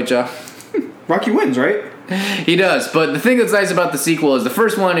about the fight, Jaw? Rocky wins, right? He does, but the thing that's nice about the sequel is the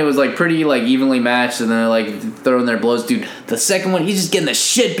first one, it was like pretty like evenly matched, and then like throwing their blows. Dude, the second one, he's just getting the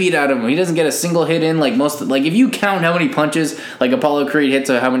shit beat out of him. He doesn't get a single hit in. Like if you count how many punches like Apollo Creed hit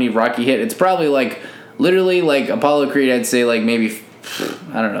to how many Rocky hit, it's probably like literally like Apollo Creed, I'd say like maybe,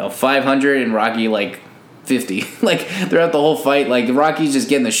 I don't know, 500, and Rocky like 50. Like throughout the whole fight, like Rocky's just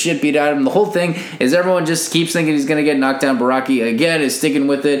getting the shit beat out of him. The whole thing is everyone just keeps thinking he's gonna get knocked down, but Rocky again is sticking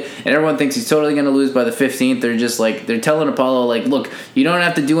with it, and everyone thinks he's totally gonna lose by the 15th. They're just like, they're telling Apollo like, look, you don't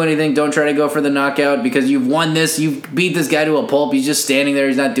have to do anything, don't try to go for the knockout because you've won this, you've beat this guy to a pulp, he's just standing there,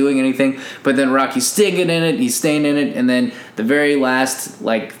 he's not doing anything. But then Rocky's sticking in it, he's staying in it, and then the very last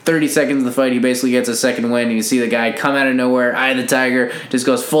like 30 seconds of the fight, he basically gets a second win, and you see the guy come out of nowhere, eye of the tiger, just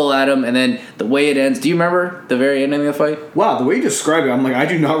goes full at him, and then the way it ends, do you remember the very ending of the fight? Wow, the way you describe it, I'm like, I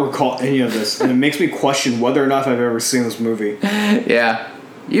do not recall any of this, and it makes me question whether or not I've ever seen this movie. Yeah.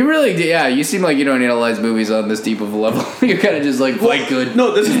 You really do. Yeah, you seem like you don't analyze movies on this deep of a level. You're kind of just like, fight good.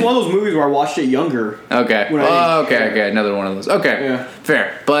 No, this is one of those movies where I watched it younger. Okay. Okay. Another one of those. Okay. Yeah.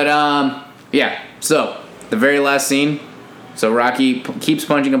 Fair. But, yeah. So, the very last scene, So Rocky keeps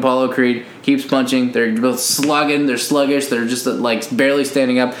punching Apollo Creed, keeps punching. They're both slugging. They're sluggish. They're just like barely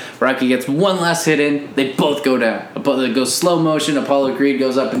standing up. Rocky gets one last hit in. They both go down. It goes slow motion. Apollo Creed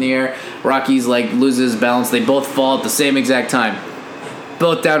goes up in the air. Rocky's like loses his balance. They both fall at the same exact time.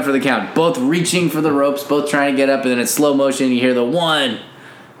 Both down for the count. Both reaching for the ropes. Both trying to get up. And then it's slow motion. You hear the 1,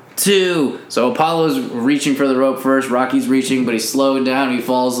 2. So Apollo's reaching for the rope first. Rocky's reaching, but he's slowing down. He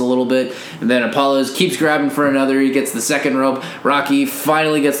falls a little bit. And then Apollo's keeps grabbing for another. He gets the second rope. Rocky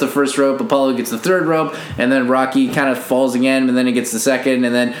finally gets the first rope. Apollo gets the third rope. And then Rocky kind of falls again. And then he gets the second.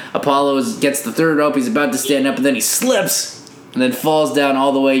 And then Apollo gets the third rope. He's about to stand up. And then he slips. And then falls down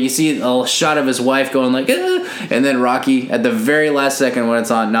all the way. You see a shot of his wife going like, ah! And then Rocky, at the very last second when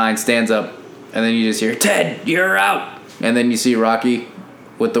it's on 9, stands up. And then you just hear, Ted, you're out. And then you see Rocky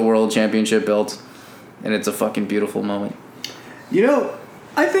with the world championship belt. And it's a fucking beautiful moment. You know,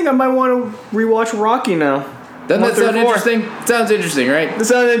 I think I might want to rewatch Rocky now. Doesn't that sound interesting? It sounds interesting, right? This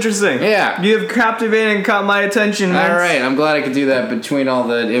sounds interesting. Yeah. You have captivated and caught my attention, man. All right, I'm glad I could do that between all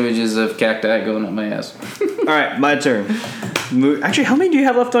the images of cacti going up my ass. All right, my turn. Actually, how many do you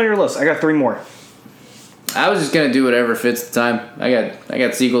have left on your list? I got 3 more. I was just gonna do whatever fits the time. I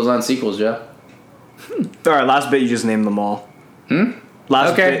got sequels on sequels, Joe. All right, last bit you just named them all.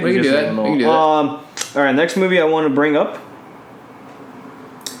 Last okay, bit we can do that. We can do that. All right, next movie I want to bring up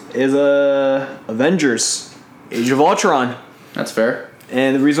is Avengers: Age of Ultron. That's fair.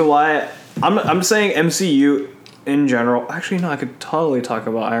 And the reason why I'm saying MCU in general. Actually, no, I could totally talk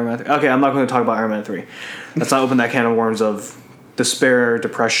about Iron Man 3. Okay, I'm not going to talk about Iron Man 3. Let's not open that can of worms of despair,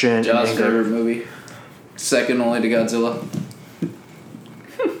 depression, Josh's and anger. favorite movie. Second only to Godzilla.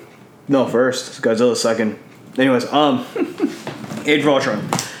 No, first. Godzilla second. Anyways, Age of Ultron.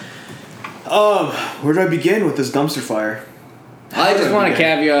 Where do I begin with this dumpster fire? I just want to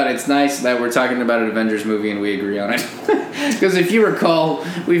caveat, it's nice that we're talking about an Avengers movie and we agree on it. Because if you recall,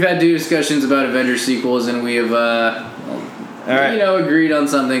 we've had 2 discussions about Avengers sequels and we have, agreed on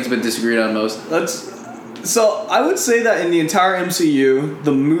some things but disagreed on most. So I would say that in the entire MCU,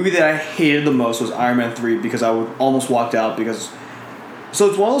 the movie that I hated the most was Iron Man 3 because I would almost walked out because... So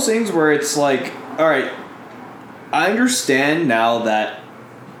it's one of those things where it's like, alright, I understand now that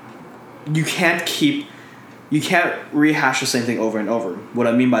you can't rehash the same thing over and over. What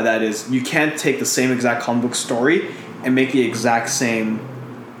I mean by that is you can't take the same exact comic book story and make the exact same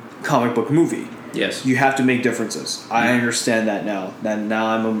comic book movie. Yes. You have to make differences. I understand that now. That now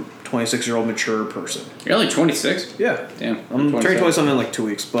I'm a 26-year-old mature person. You're only 26? Yeah. Damn. I'm turning 27 in like 2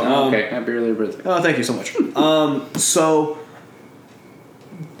 weeks. But okay. Happy early birthday. Oh, thank you so much.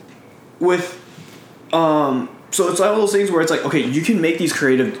 So it's like one of those things where it's like, okay, you can make these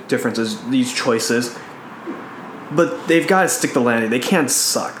creative differences, these choices, but they've got to stick the landing. They can't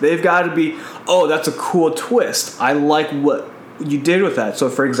suck. They've got to be, oh, that's a cool twist. I like what you did with that. So,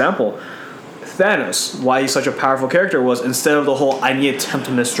 for example, Thanos, why he's such a powerful character was instead of the whole I need to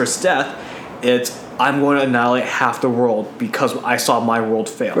tempt mistress death, it's I'm going to annihilate half the world because I saw my world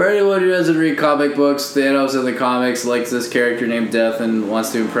fail. For anyone who doesn't read comic books, Thanos in the comics likes this character named Death and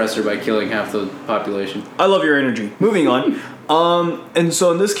wants to impress her by killing half the population. I love your energy. Moving on. And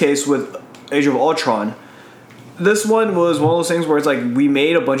so in this case with Age of Ultron, this one was one of those things where it's like we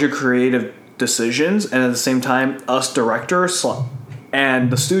made a bunch of creative decisions and at the same time us directors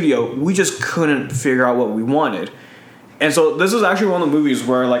and the studio, we just couldn't figure out what we wanted. And so this is actually one of the movies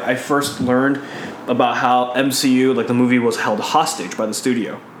where like I first learned about how MCU, like the movie, was held hostage by the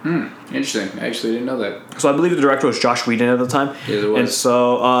studio. Interesting. I actually didn't know that. So I believe the director was Joss Whedon at the time. Yes, it was. And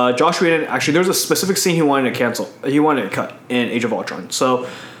so Joss Whedon, actually, there's a specific scene he wanted to cancel. He wanted to cut in Age of Ultron. So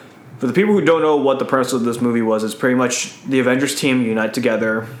for the people who don't know what the premise of this movie was, it's pretty much the Avengers team unite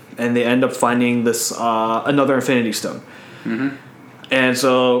together and they end up finding this another Infinity Stone. Mm-hmm. And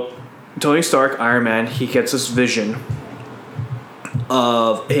so Tony Stark, Iron Man, he gets this vision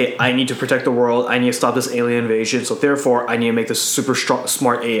of, hey, I need to protect the world, I need to stop this alien invasion, so therefore I need to make this super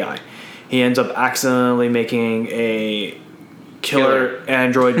smart AI. He ends up accidentally making a killer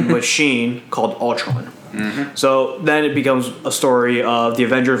android machine called Ultron. Mm-hmm. So then it becomes a story of the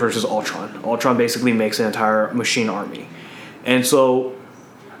Avengers versus Ultron. Ultron basically makes an entire machine army. And so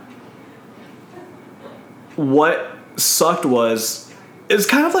what sucked was, it was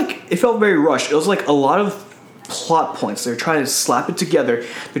kind of like, it felt very rushed. It was like a lot of plot points. They're trying to slap it together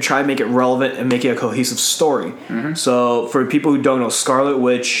to try and make it relevant and make it a cohesive story. Mm-hmm. So for people who don't know, Scarlet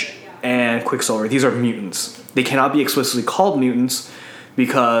Witch and Quicksilver, these are mutants. They cannot be explicitly called mutants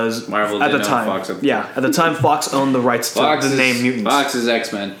because Marvel at the time, Fox owned the rights to the name mutants. Fox is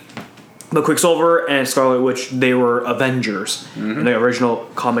X-Men. But Quicksilver and Scarlet Witch, they were Avengers in the original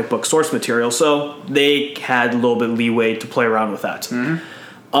comic book source material, so they had a little bit of leeway to play around with that.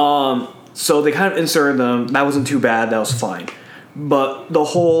 So they kind of inserted them. That wasn't too bad. That was fine. But the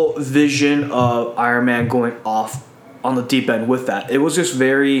whole vision of Iron Man going off on the deep end with that, it was just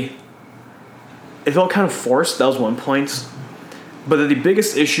very... It felt kind of forced. That was one point. But the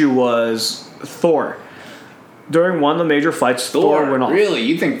biggest issue was Thor. During one of the major fights, Thor went off. Really?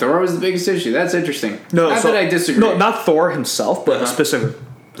 You think Thor was the biggest issue? That's interesting. No, not that I disagree. No, not Thor himself, but a specific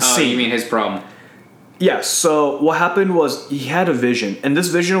scene. You mean his problem? Yes. So what happened was he had a vision, and this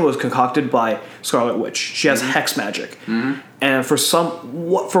vision was concocted by Scarlet Witch. She has hex magic, and for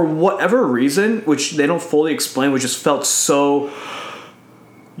whatever reason, which they don't fully explain, which just felt so.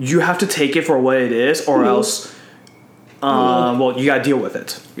 You have to take it for what it is, or else. Well, you gotta deal with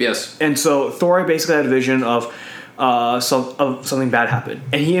it. Yes. And so Thor basically had a vision of something bad happened,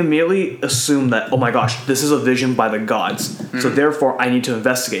 and he immediately assumed that, oh my gosh, this is a vision by the gods, so therefore I need to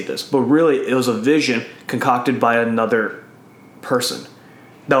investigate this. But really, it was a vision concocted by another person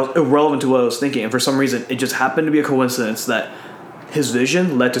that was irrelevant to what I was thinking, and for some reason, it just happened to be a coincidence that his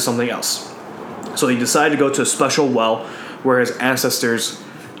vision led to something else. So he decided to go to a special well where his ancestors.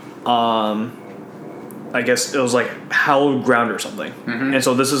 I guess it was like hallowed ground or something. And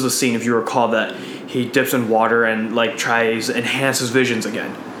so this is the scene, if you recall, that he dips in water and like tries to enhance his visions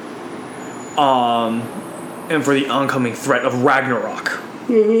again. And for the oncoming threat of Ragnarok.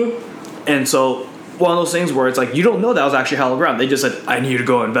 And so one of those things where it's like, you don't know that was actually hallowed ground. They just said, I need you to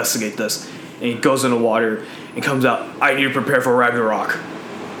go investigate this. And he goes into water and comes out, I need to prepare for Ragnarok.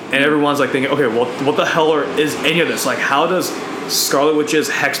 And everyone's like thinking, okay, well, what the hell is any of this? Like, how does Scarlet Witch's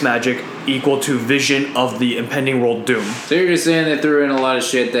hex magic equal to vision of the impending world doom? So you're just saying they threw in a lot of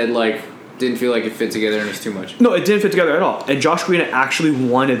shit that, like, didn't feel like it fit together and it's too much? No, it didn't fit together at all. And Josh Green actually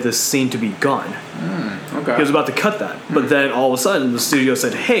wanted this scene to be gone. Okay. He was about to cut that. But then all of a sudden, the studio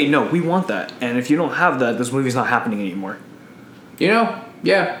said, hey, no, we want that. And if you don't have that, this movie's not happening anymore. You know,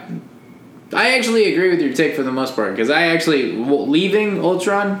 yeah. I actually agree with your take for the most part, because I actually, leaving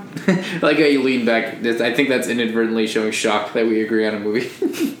Ultron, like how you lean back, I think that's inadvertently showing shock that we agree on a movie.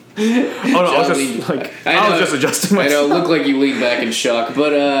 I was just adjusting myself. I know, it looked like you leaned back in shock,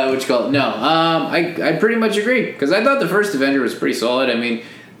 but what you call it? No, I pretty much agree, because I thought the first Avenger was pretty solid. I mean,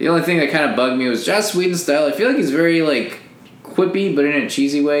 the only thing that kind of bugged me was Joss Whedon's style. I feel like he's very, like, quippy, but in a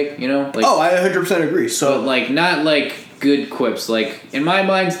cheesy way, you know? Like, I 100% agree. So, but, like, not, like, good quips. Like, in my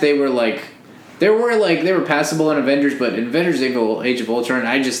mind, they were, like... They were passable in Avengers, but in Avengers Age of Ultron,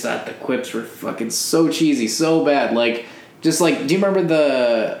 I just thought the quips were fucking so cheesy, so bad. Like, just like, do you remember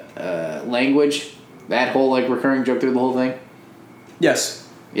the language? That whole, like, recurring joke through the whole thing? Yes.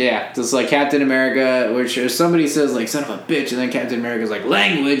 Yeah, just like Captain America, which if somebody says, like, son of a bitch, and then Captain America's like,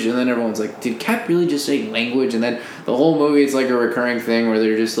 language, and then everyone's like, did Cap really just say language? And then the whole movie, it's like a recurring thing where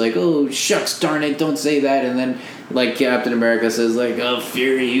they're just like, oh, shucks, darn it, don't say that, and then... Like Captain America says, like, "Oh,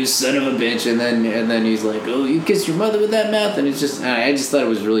 Fury, you son of a bitch," and then he's like, "Oh, you kissed your mother with that mouth," and it's just, I just thought it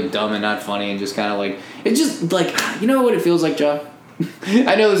was really dumb and not funny, and just kind of like, it just like, you know what it feels like, Joe?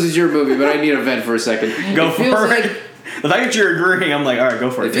 I know this is your movie, but I need a vent for a second. Go for it. The fact that you're agreeing, I'm like, all right,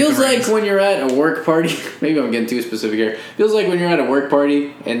 go for it. It feels like when you're at a work party. Maybe I'm getting too specific here. It feels like when you're at a work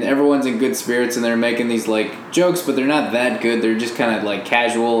party and everyone's in good spirits and they're making these like jokes, but they're not that good. They're just kind of like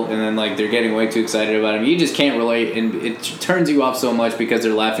casual, and then like they're getting way too excited about them. You just can't relate, and it turns you off so much because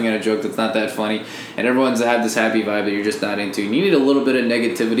they're laughing at a joke that's not that funny, and everyone's have this happy vibe that you're just not into. And you need a little bit of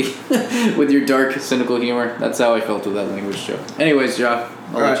negativity with your dark, cynical humor. That's how I felt with that language joke. Anyways, Joe,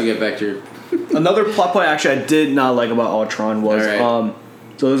 I'll let you get back to your. Another plot point actually I did not like about Ultron was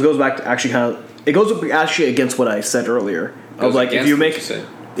so this goes back to actually kind of it goes actually against what I said earlier of like if you make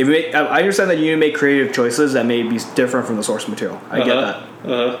I understand that you need to make creative choices that may be different from the source material. I get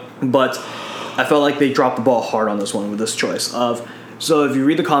that, but I felt like they dropped the ball hard on this one with this choice of so if you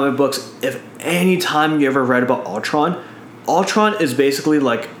read the comic books, if any time you ever read about Ultron is basically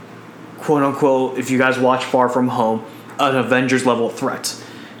like quote unquote, if you guys watch Far From Home, an Avengers level threat.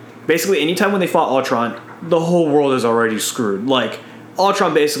 Basically, anytime when they fought Ultron, the whole world is already screwed. Like,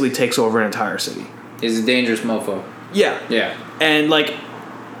 Ultron basically takes over an entire city. He's a dangerous mofo. Yeah. Yeah. And, like,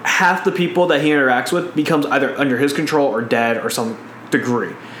 half the people that he interacts with becomes either under his control or dead or some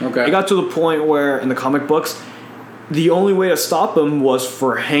degree. Okay. It got to the point where, in the comic books, the only way to stop him was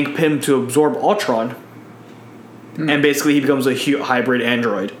for Hank Pym to absorb Ultron. And basically, he becomes a hybrid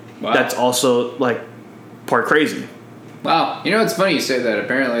android. Wow. That's also, like, part crazy. Wow. You know, it's funny you say that.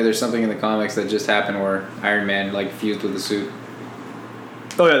 Apparently, there's something in the comics that just happened where Iron Man, like, fused with the suit.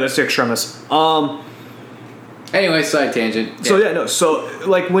 Oh, yeah, that's the Extremis. Anyway, side tangent. So yeah, no. So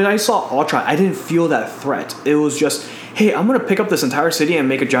like when I saw Ultron, I didn't feel that threat. It was just, hey, I'm gonna pick up this entire city and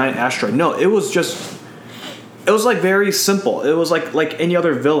make a giant asteroid. No, it was just. It was like very simple. It was like any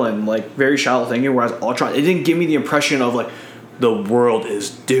other villain, like very shallow thinking. Whereas Ultron, it didn't give me the impression of like the world is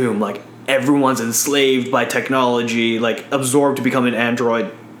doomed. Like everyone's enslaved by technology, like absorbed to become an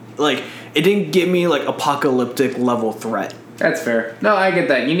android. Like it didn't give me like apocalyptic level threat. That's fair. No, I get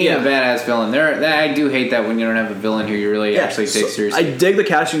that. You need a badass villain. I do hate that when you don't have a villain who you really actually take seriously. I dig the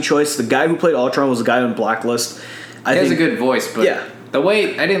casting choice. The guy who played Ultron was the guy on Blacklist. He has a good voice, but the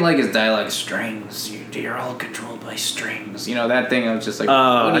way I didn't like his dialogue. Strings. You're all controlled by strings. You know that thing. I was just like,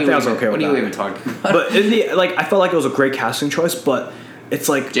 I think I was okay with that. What are you even talking about? But I felt like it was a great casting choice. But it's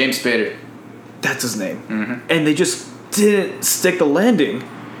like James Spader. That's his name, and they just didn't stick the landing,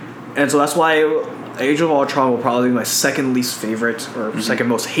 and so that's why Age of Ultron will probably be my second least favorite or second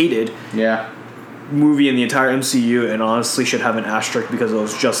most hated movie in the entire MCU, and honestly should have an asterisk because it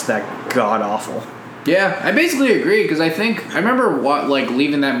was just that god awful. Yeah, I basically agree because I remember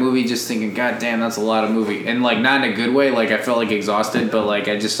leaving that movie just thinking, God damn, that's a lot of movie, and like not in a good way. Like I felt like exhausted, but like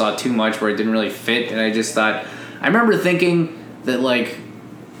I just saw too much where it didn't really fit, and I just thought I remember thinking that like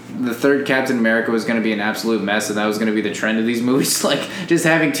the third Captain America was going to be an absolute mess, and that was going to be the trend of these movies, like just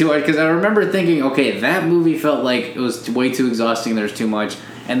having too much. Because I remember thinking, okay, that movie felt like it was way too exhausting. There's too much.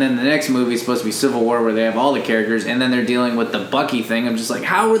 And then the next movie is supposed to be Civil War, where they have all the characters, and then they're dealing with the Bucky thing. I'm just like,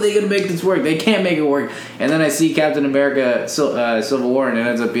 how are they going to make this work? They can't make it work. And then I see Captain America Civil War, and it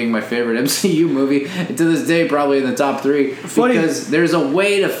ends up being my favorite MCU movie. And to this day, probably in the top 3. Funny. Because there's a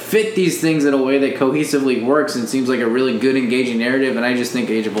way to fit these things in a way that cohesively works and seems like a really good, engaging narrative. And I just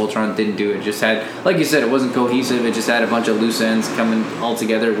think Age of Ultron didn't do it. It just had, like you said, it wasn't cohesive. It just had a bunch of loose ends coming all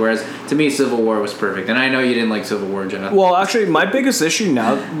together. Whereas, to me, Civil War was perfect. And I know you didn't like Civil War, Jenna. Well, actually, my biggest issue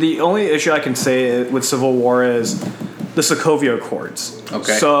now, the only issue I can say with Civil War is the Sokovia Accords.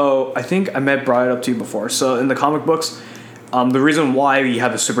 Okay. So I think I brought it up to you before. So in the comic books, the reason why we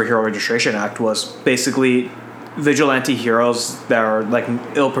have the Superhero Registration Act was basically vigilante heroes that are like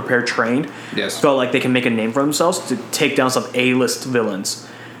ill-prepared trained felt like they can make a name for themselves to take down some A-list villains.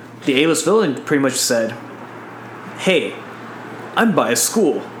 The A-list villain pretty much said, hey, I'm by a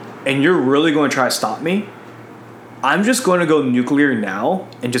school and you're really going to try to stop me? I'm just going to go nuclear now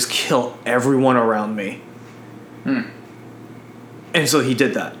and just kill everyone around me. And so he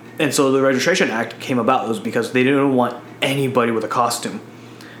did that. And so the Registration Act came about was because they didn't want anybody with a costume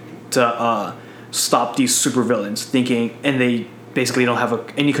to stop these supervillains thinking, and they basically don't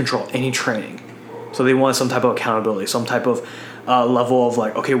have any control, any training. So they wanted some type of accountability, some type of level of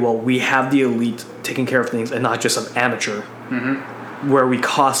like, okay, well, we have the elite taking care of things and not just some amateur where we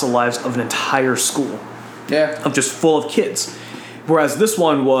cost the lives of an entire school. Yeah. Of just full of kids. Whereas this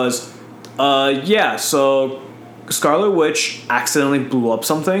one was, so Scarlet Witch accidentally blew up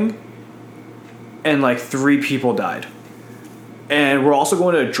something and like 3 people died. And we're also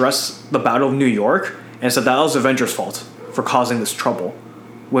going to address the Battle of New York and said that was Avengers' fault for causing this trouble.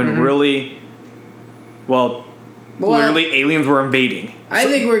 When really, literally aliens were invading. I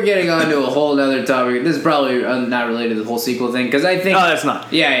think we're getting onto a whole other topic. This is probably not related to the whole sequel thing, because I think... Oh, that's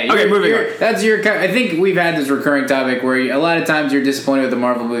not. Yeah. Okay, moving on. That's your... I think we've had this recurring topic where a lot of times you're disappointed with the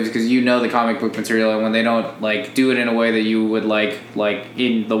Marvel movies because you know the comic book material, and when they don't like do it in a way that you would like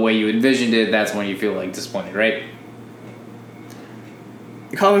in the way you envisioned it, that's when you feel like disappointed, right?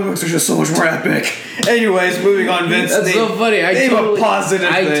 Comic books are just so much more epic. Anyways, moving on, Vince. That's so funny. I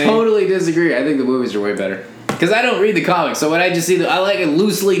totally disagree. I think the movies are way better. Because I don't read the comics, so when I just see I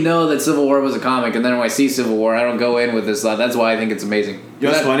loosely know that Civil War was a comic, and then when I see Civil War, I don't go in with this thought. That's why I think it's amazing. You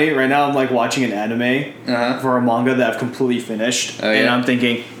know what's funny? Right now I'm like watching an anime for a manga that I've completely finished, and I'm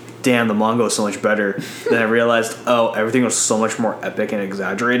thinking, damn, the manga was so much better. Then I realized, everything was so much more epic and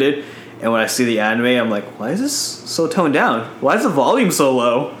exaggerated. And when I see the anime, I'm like, why is this so toned down? Why is the volume so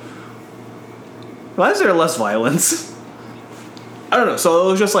low? Why is there less violence? I don't know. So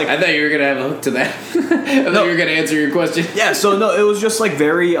it was just like... I thought you were going to have a hook to that. I thought you were going to answer your question. Yeah, so no, it was just like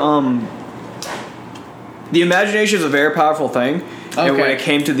very... The imagination is a very powerful thing. Okay. And when it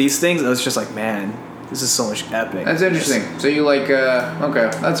came to these things, it was just like, man, this is so much epic. That's interesting. So you like... okay,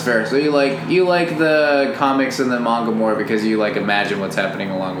 that's fair. So you like the comics and the manga more because you like imagine what's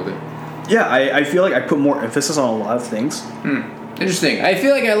happening along with it. Yeah, I feel like I put more emphasis on a lot of things. Interesting. I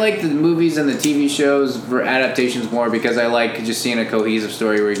feel like I like the movies and the TV shows for adaptations more because I like just seeing a cohesive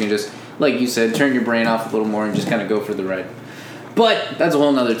story where you can just, like you said, turn your brain off a little more and just kind of go for the ride. But that's a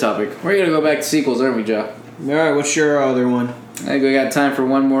whole nother topic. We're going to go back to sequels, aren't we, Joe? All right, what's your other one? I think we got time for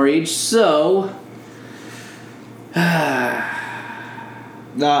one more each, so... Okay,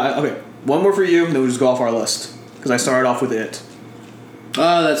 one more for you, then we'll just go off our list. because I started off with it.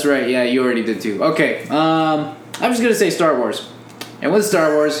 Oh, that's right. Yeah, you already did too. Okay. I'm just gonna say Star Wars, and with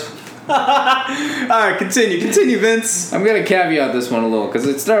Star Wars, All right, continue, Vince. I'm gonna caveat this one a little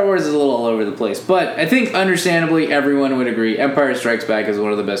because Star Wars is a little all over the place. But I think, understandably, everyone would agree Empire Strikes Back is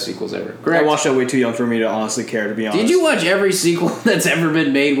one of the best sequels ever. Correct? I watched that way too young for me to honestly care. To be honest, Did you watch every sequel that's ever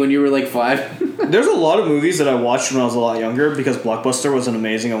been made when you were like 5? There's a lot of movies that I watched when I was a lot younger because Blockbuster was an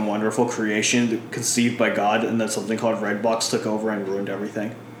amazing and wonderful creation conceived by God, and then something called Redbox took over and ruined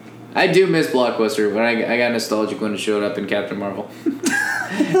everything. I do miss Blockbuster, but I got nostalgic when it showed up in Captain Marvel.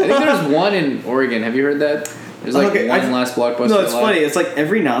 I think there's one in Oregon. Have you heard that? There's like one last Blockbuster. No, it's funny. It's like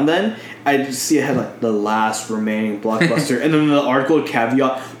every now and then I just see it had like the last remaining Blockbuster, and then the article would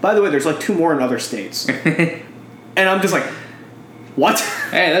caveat. By the way, there's like 2 more in other states, and I'm just like, what?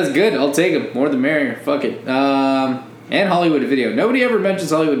 Hey, that's good. I'll take it. More the merrier. Fuck it. And Hollywood Video. Nobody ever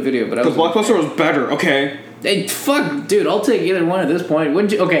mentions Hollywood Video, but the Blockbuster was better. Okay. Hey, fuck, dude, I'll take either one at this point.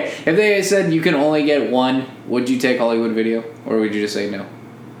 Wouldn't you? Okay, if they said you can only get one, would you take Hollywood Video? Or would you just say no?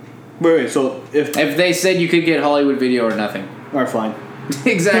 Wait, so if they said you could get Hollywood Video or nothing. Alright, fine.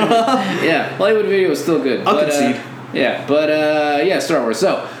 Exactly. Yeah, Hollywood Video is still good. I'll concede. Yeah, Star Wars.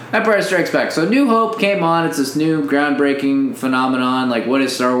 So, Empire Strikes Back. So, New Hope came on. It's this new groundbreaking phenomenon. Like, what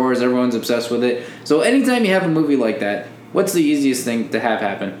is Star Wars? Everyone's obsessed with it. So, anytime you have a movie like that, what's the easiest thing to have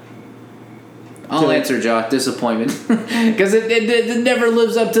happen? I'll answer, Josh. Disappointment. Because it never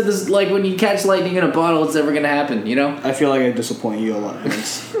lives up to this, like, when you catch lightning in a bottle, it's never going to happen, you know? I feel like I disappoint you a lot,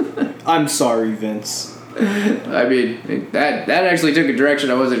 Vince. I'm sorry, Vince. I mean, that actually took a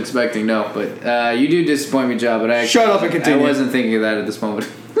direction I wasn't expecting, no. But you do disappoint me, Josh, but Shut up and continue. I wasn't thinking of that at this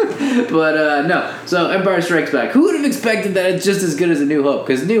moment. But, no. So, Empire Strikes Back. Who would have expected that it's just as good as A New Hope?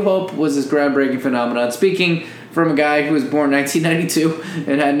 Because New Hope was this groundbreaking phenomenon. Speaking from a guy who was born 1992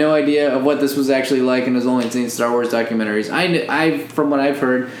 and had no idea of what this was actually like and has only seen Star Wars documentaries. I from what I've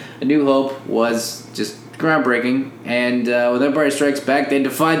heard, A New Hope was just groundbreaking, and with Empire Strikes Back, they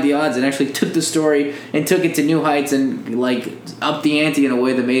defied the odds and actually took the story and took it to new heights and like upped the ante in a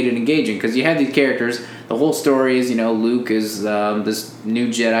way that made it engaging. Because you have these characters, the whole story is, Luke is this new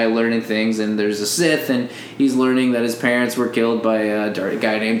Jedi learning things, and there's a Sith, and he's learning that his parents were killed by a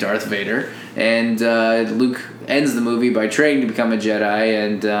guy named Darth Vader, and Luke ends the movie by training to become a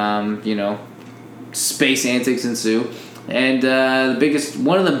Jedi, and space antics ensue. And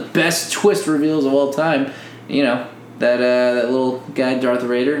one of the best twist reveals of all time, that little guy Darth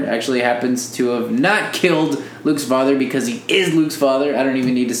Vader actually happens to have not killed Luke's father because he is Luke's father. I don't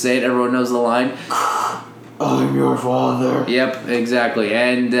even need to say it. Everyone knows the line. I'm your father. Yep, exactly.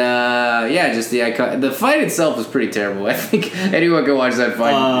 And just the fight itself was pretty terrible. I think anyone can watch that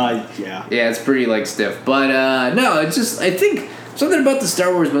fight. Yeah. Yeah, it's pretty stiff. But no, it's just I think something about the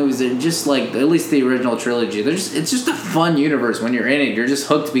Star Wars movies that just at least the original trilogy, it's just a fun universe when you're in it. You're just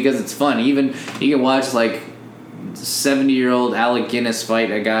hooked because it's fun. Even you can watch 70-year-old Alec Guinness fight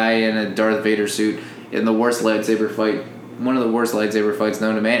a guy in a Darth Vader suit in the worst lightsaber fight. One of the worst lightsaber fights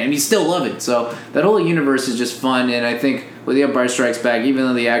known to man, and you still love it. So that whole universe is just fun, and I think with The Empire Strikes Back, even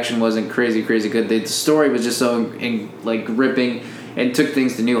though the action wasn't crazy good, the story was just so gripping and took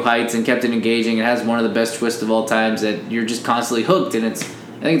things to new heights and kept it engaging. It has one of the best twists of all times that you're just constantly hooked, and I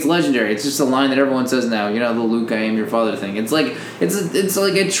think it's legendary. It's just a line that everyone says now. The Luke, I am your father thing. It's like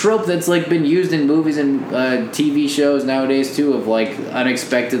a trope that's been used in movies and TV shows nowadays too, of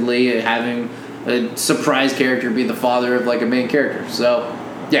unexpectedly having a surprise character be the father of a main character. So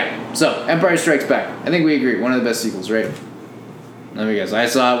yeah. So Empire Strikes Back. I think we agree. One of the best sequels, right? Let me guess. I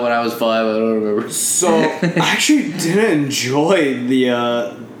saw it when I was 5. I don't remember. So I actually didn't enjoy the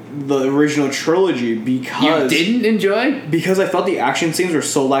original trilogy because you didn't enjoy? Because I felt the action scenes were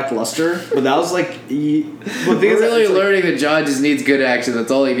so lackluster. But that was we're really learning that John just needs good action.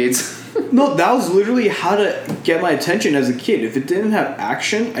 That's all he needs. No, that was literally how to get my attention as a kid. If it didn't have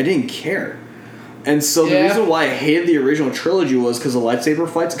action, I didn't care. And so the reason why I hated the originul trilogy was because of lightsaber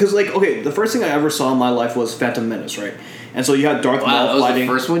fights. Because the first thing I ever saw in my life was Phantom Menace, right? And so you had Darth Maul that was fighting.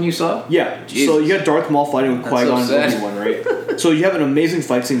 The first one you saw? Yeah. Jesus. So you had Darth Maul fighting with Qui-Gon and Obi-Wan, right? So you have an amazing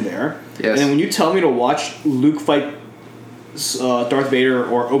fight scene there. Yes. And then when you tell me to watch Luke fight Darth Vader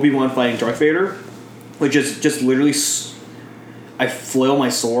or Obi-Wan fighting Darth Vader, which is just literally I flail my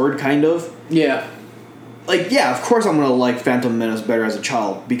sword, kind of. Yeah. Of course I'm going to like Phantom Menace better as a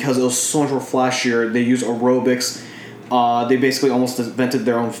child because it was so much more flashier. They use aerobics. They basically almost invented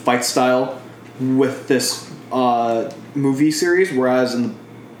their own fight style with this movie series, whereas in the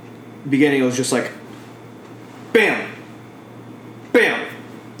beginning it was just bam, bam.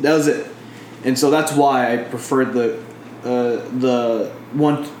 That was it. And so that's why I preferred the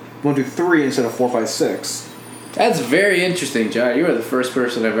 1, 2, 3 instead of 4, 5, 6. That's very interesting, John. You are the first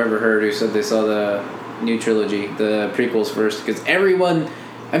person I've ever heard who said they saw the new trilogy, the prequels first, because everyone.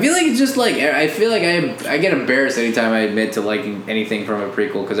 I feel like it's just like I feel like I get embarrassed anytime I admit to liking anything from a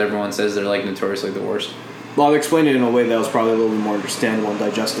prequel because everyone says they're like notoriously the worst. Well, I've explained it in a way that was probably a little bit more understandable and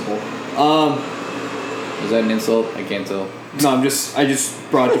digestible. Is that an insult? I can't tell. No, I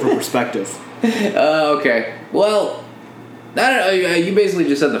just brought a different perspective. Okay. Well, I don't know. You basically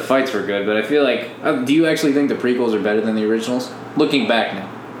just said the fights were good, but I feel like do you actually think the prequels are better than the originals? Looking back now.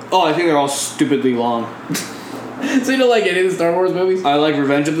 Oh, I think they're all stupidly long. So you don't like any of the Star Wars movies? I like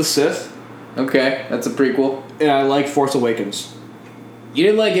Revenge of the Sith. Okay, that's a prequel. And I like Force Awakens. You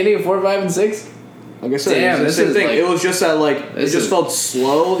didn't like any of 4, 5, and 6? Like I said, Damn, it was the same thing. like, it was just that, like, it just felt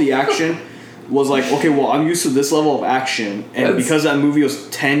slow. The action was like, okay, well, I'm used to this level of action. And because that movie was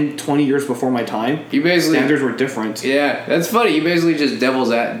 10, 20 years before my time, standards were different. Yeah, that's funny. You basically just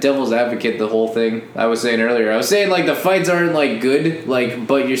devil's advocate the whole thing I was saying earlier. I was saying, like, the fights aren't, like, good, like,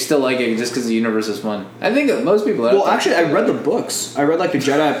 but you're still liking it just because the universe is fun. I think that most people... Well, actually, I read the books. I read, like, the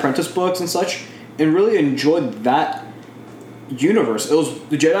Jedi Apprentice books and such, and really enjoyed that universe.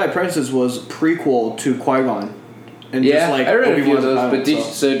 The Jedi Apprentice was prequel to Qui-Gon. And yeah, just, like, I read a few of those, but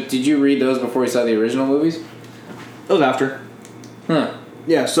did you read those before you saw the original movies? It was after. Huh.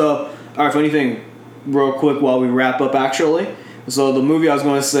 Yeah, so, alright, funny thing, real quick while we wrap up, actually. So, the movie I was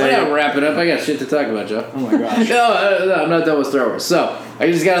going to say... Why not wrap it up? I got shit to talk about, Joe. Oh my gosh. No, I'm not done with Star Wars. So,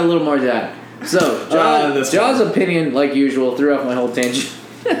 I just got a little more to add. So, John's opinion, like usual, threw off my whole tangent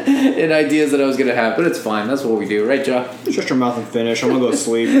and ideas that I was going to have, but it's fine. That's what we do, right, Joe? Shut your mouth and finish. I'm going to go to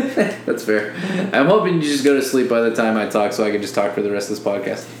sleep. That's fair. I'm hoping you just go to sleep by the time I talk so I can just talk for the rest of this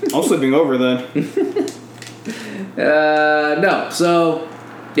podcast. I'm sleeping over then. No. So,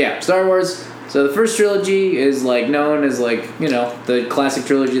 yeah, Star Wars. So the first trilogy is like known as like, you know, the classic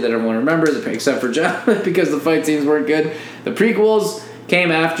trilogy that everyone remembers, except for John, because the fight scenes weren't good. The prequels came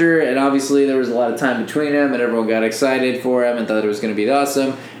after, and obviously there was a lot of time between them, and everyone got excited for them and thought it was going to be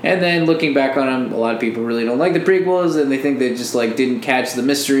awesome. And then looking back on them, a lot of people really don't like the prequels, and they think they just like didn't catch the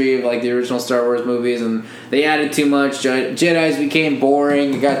mystery of like the original Star Wars movies, and they added too much. Jedis became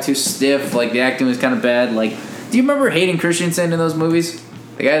boring. It got too stiff. Like the acting was kind of bad. Like, do you remember Hayden Christensen in those movies?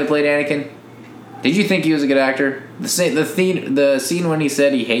 The guy that played Anakin. Did you think he was a good actor? The scene when he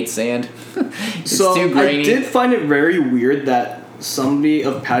said he hates sand. It's too grainy. I did find it very weird that somebody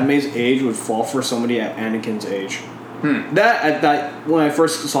of Padme's age would fall for somebody at Anakin's age. That when I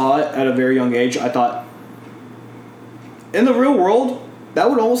first saw it at a very young age, I thought, in the real world, that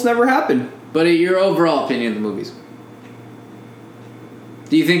would almost never happen. But your overall opinion of the movies.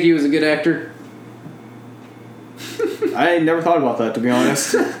 Do you think he was a good actor? I never thought about that, to be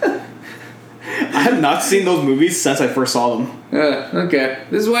honest. I have not seen those movies since I first saw them. Okay.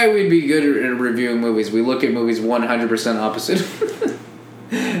 This is why we'd be good at reviewing movies. We look at movies 100% opposite.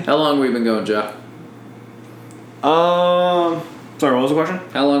 How long have we been going, Joe? Sorry, what was the question?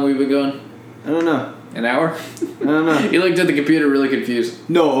 How long have we been going? I don't know. An hour? I don't know. You looked at the computer really confused.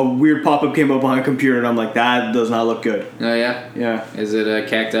 No, a weird pop-up came up on a computer, and I'm like, that does not look good. Oh, yeah? Yeah. Is it a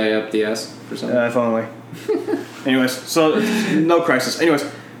cacti up the ass or something? If only. Anyways, so, no crisis. Anyways.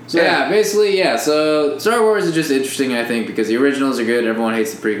 So, yeah, basically, yeah. So Star Wars is just interesting, I think, because the originals are good, everyone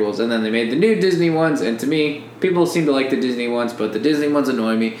hates the prequels, and then they made the new Disney ones, and to me, people seem to like the Disney ones, but the Disney ones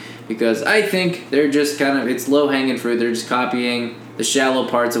annoy me, because I think they're just kind of, it's low-hanging fruit, they're just copying the shallow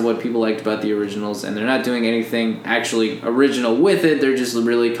parts of what people liked about the originals, and they're not doing anything actually original with it, they're just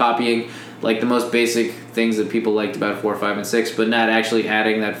really copying, like, the most basic things that people liked about 4, 5, and 6, but not actually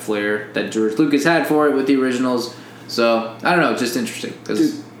adding that flair that George Lucas had for it with the originals, so, I don't know, it's just interesting,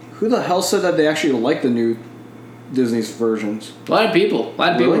 because... Who the hell said that they actually like the new Disney's versions? A lot of people.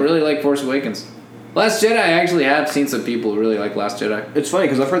 People really like Force Awakens. Last Jedi, I actually have seen some people really like Last Jedi. It's funny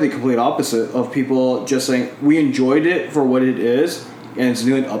because I've heard the complete opposite of people just saying, we enjoyed it for what it is, and it's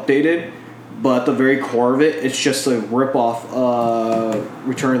new and updated, but at the very core of it, it's just a rip-off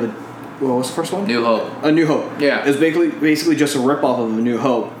Return of the... What was the first one? New Hope. A New Hope. Yeah. It's basically just a rip-off of A New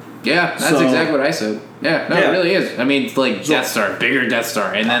Hope. Yeah, that's exactly what I said. Yeah, no, it really is. I mean, like, Death Star, bigger Death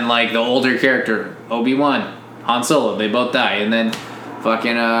Star, and then, like, the older character, Obi-Wan, Han Solo, they both die, and then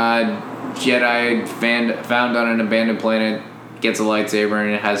fucking Jedi found on an abandoned planet gets a lightsaber and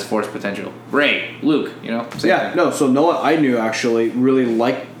it has Force potential. Rey, Luke, you know? So no one I knew actually really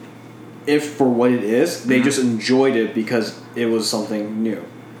liked it for what it is. They just enjoyed it because it was something new.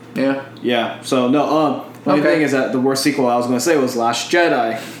 Yeah. Yeah, so no, the only thing is that the worst sequel I was going to say was Last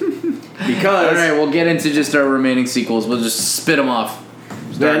Jedi. Because... Alright, we'll get into just our remaining sequels. We'll just spit them off.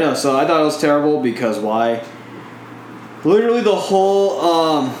 Yeah, I know. So I thought it was terrible because why? Literally the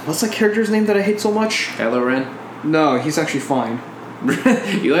whole... what's that character's name that I hate so much? Kylo Ren? No, he's actually fine.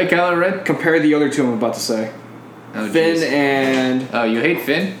 You like Kylo Ren? Compare the other two I'm about to say. Oh, Finn geez. and... Oh, you hate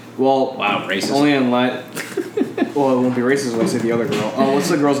Finn? Well... Wow, racist. Only in light... Well, it won't be racist if I say the other girl. Oh, what's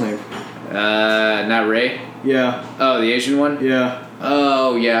the girl's name? Not Rey? Yeah. Oh, the Asian one? Yeah.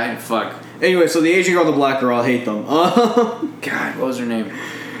 Oh, yeah, fuck. Anyway, so the Asian girl and the black girl, I hate them. God, what was her name?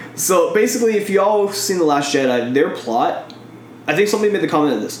 So, basically, if y'all have seen The Last Jedi, their plot... I think somebody made the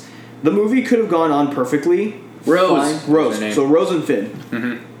comment of this. The movie could have gone on perfectly. Rose. Fine. Rose. So, Rose and Finn.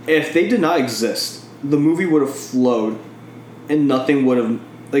 Mm-hmm. If they did not exist, the movie would have flowed, and nothing would have...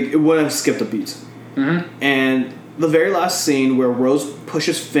 Like, it wouldn't have skipped a beat. Mm-hmm. And the very last scene where Rose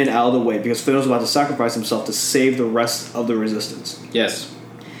pushes Finn out of the way because Finn was about to sacrifice himself to save the rest of the Resistance. Yes.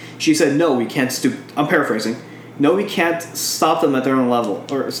 She said, no, we can't I'm paraphrasing. No, we can't stop them at their own level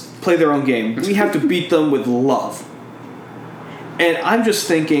or play their own game. We have to beat them with love. And I'm just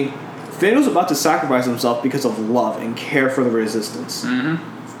thinking, Finn was about to sacrifice himself because of love and care for the Resistance.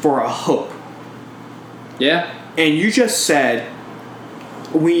 Mm-hmm. For a hope. Yeah. And you just said,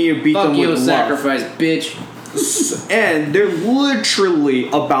 we need to beat them with love. Sacrifice, bitch. And they're literally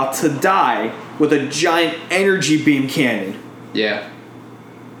about to die with a giant energy beam cannon. Yeah.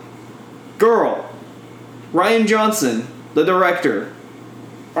 Girl, Rian Johnson, the director,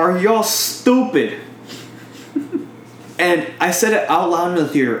 are y'all stupid? And I said it out loud in the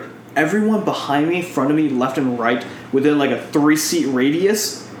theater. Everyone behind me, in front of me, left and right, within like a 3-seat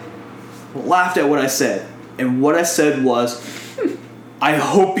radius, laughed at what I said. And what I said was, I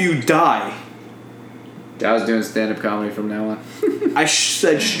hope you die. I was doing stand-up comedy from now on. I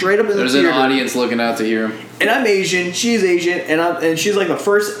said straight up in the There's theater. an audience looking out to hear him. And I'm Asian, she's Asian, and she's like the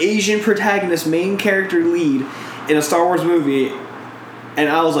first Asian protagonist, main character lead in a Star Wars movie. And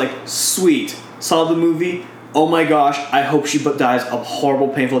I was like, sweet. Saw the movie. Oh my gosh, I hope she dies a horrible,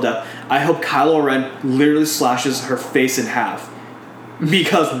 painful death. I hope Kylo Ren literally slashes her face in half.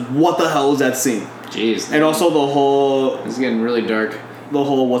 Because what the hell was that scene? Jeez. And also the whole... It's getting really dark. The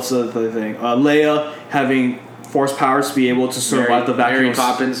whole, what's the thing? Leia having force powers to be able to survive the vacuum.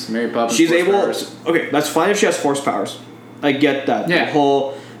 Mary Poppins. She's force able... powers. Okay, that's fine if she has force powers. I get that. Yeah. The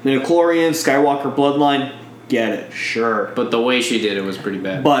whole midichlorian, Skywalker bloodline, get it. Sure. But the way she did it was pretty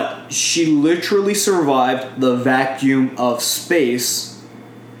bad. But she literally survived the vacuum of space.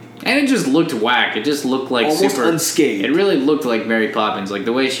 And it just looked whack. It just looked like almost super unscathed. It really looked like Mary Poppins. Like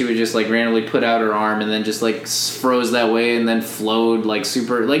the way she would just like randomly put out her arm and then just like froze that way and then flowed like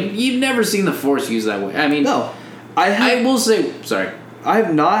super. Like you've never seen the Force used that way. I mean, No. I will say, sorry. I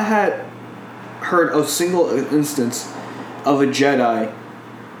have not heard a single instance of a Jedi,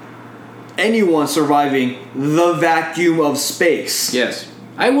 anyone surviving the vacuum of space. Yes.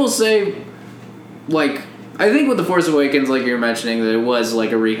 I will say, like, I think with The Force Awakens, like you're mentioning, that it was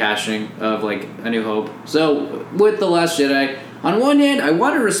like a rehashing of like A New Hope. So with The Last Jedi, on one hand, I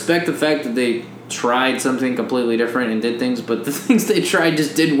want to respect the fact that they tried something completely different and did things, but the things they tried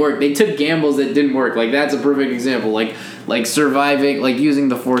just didn't work. They took gambles that didn't work. Like that's a perfect example. Like surviving, like using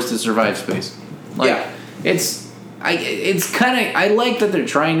the Force to survive space. Like, Yeah. It's kind of, I like that they're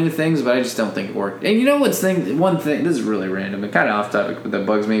trying new things, but I just don't think it worked. And you know one thing, this is really random and kind of off topic, but that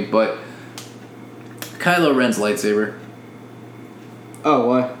bugs me, but Kylo Ren's lightsaber. Oh,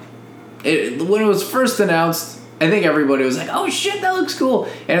 why? When it was first announced, I think everybody was like, oh shit, that looks cool.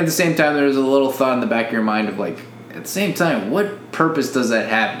 And at the same time, there was a little thought in the back of your mind of like, at the same time, what purpose does that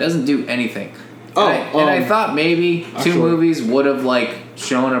have? It doesn't do anything. And I thought maybe two movies would have like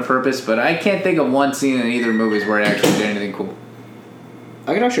shown a purpose, but I can't think of one scene in either movies where it actually did anything cool.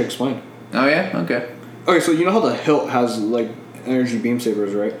 I can actually explain. Oh yeah? Okay. Okay, so you know how the hilt has like energy beam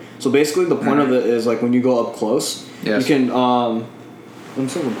sabers, right? So basically the point of it is like when you go up close, Yes. you can let me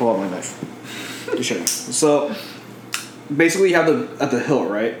see if I can pull out my knife to show you. So basically you have at the hilt,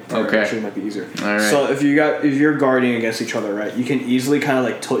 right? Okay. Actually it might be easier. All right. So if you're guarding against each other, right, you can easily kind of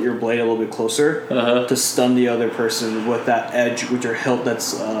like tilt your blade a little bit closer to stun the other person with that edge with your hilt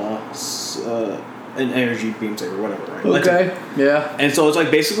that's an energy beam saber, whatever, right? Okay. Yeah. And so it's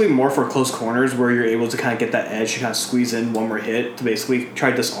like basically more for close corners where you're able to kind of get that edge to kind of squeeze in one more hit to basically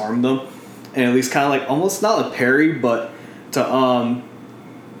try to disarm them, and at least kind of like almost not a parry, but to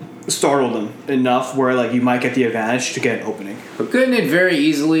startle them enough where like you might get the advantage to get an opening. But couldn't it very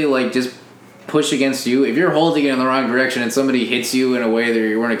easily like just push against you? If you're holding it in the wrong direction and somebody hits you in a way that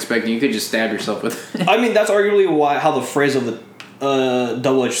you weren't expecting, you could just stab yourself with it. I mean, that's arguably how the phrase of the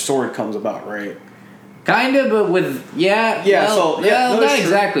double-edged sword comes about, right? Kind of, but with not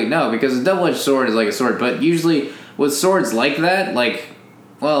exactly, no, because a double-edged sword is like a sword, but usually with swords like that, like,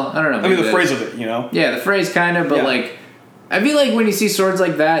 well, I don't know. I mean, the phrase of it, you know? Yeah, the phrase kind of, but like, I feel like when you see swords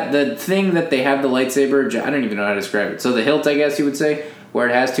like that, the thing that they have the lightsaber, I don't even know how to describe it. So the hilt, I guess you would say, where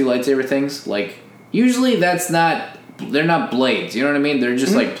it has two lightsaber things, like, usually they're not blades, you know what I mean? They're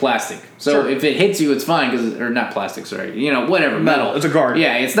just like plastic. So if it hits you, it's fine, or not plastic, sorry. You know, whatever, metal. It's a guard.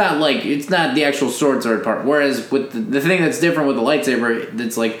 Yeah, it's not the actual sword part. Whereas with the thing that's different with the lightsaber,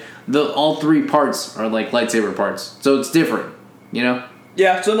 it's like all three parts are like lightsaber parts. So it's different, you know?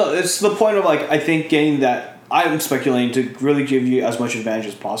 Yeah, so no, it's the point of like, I think getting that, I'm speculating to really give you as much advantage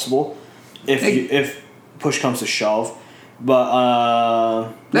as possible if push comes to shove.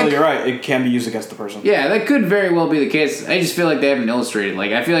 But, no, you're right. It can be used against the person. Yeah, that could very well be the case. I just feel like they haven't illustrated.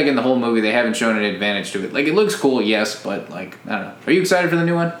 Like, I feel like in the whole movie they haven't shown an advantage to it. Like, it looks cool, yes, but, like, I don't know. Are you excited for the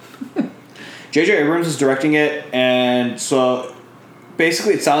new one? J.J. Abrams is directing it, and so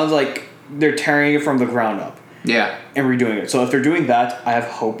basically it sounds like they're tearing it from the ground up. Yeah. And redoing it. So if they're doing that, I have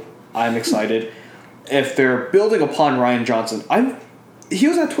hope. I'm excited. If they're building upon Rian Johnson, he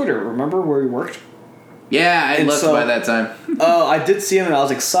was at Twitter, remember, where he worked? Yeah, I left by that time. I did see him and I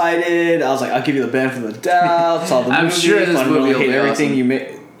was excited. I was like, I'll give you the benefit of the doubt. Saw the movie. I'm sure this movie will be everything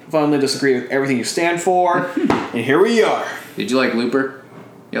awesome. Fundamentally disagree with everything you stand for. And here we are. Did you like Looper?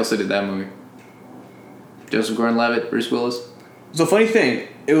 He also did that movie. Joseph Gordon-Levitt, Bruce Willis. So funny thing,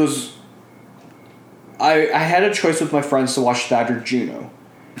 it was... I had a choice with my friends to watch that or Juno.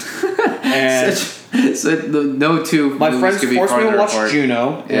 And no two my movies friends could be forced me to watch apart.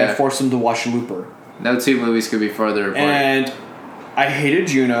 Juno, and I forced them to watch Looper. No two movies could be farther apart. And I hated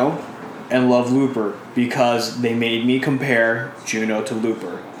Juno and loved Looper because they made me compare Juno to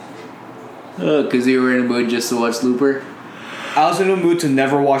Looper. Oh, because you were in a mood just to watch Looper? I was in a mood to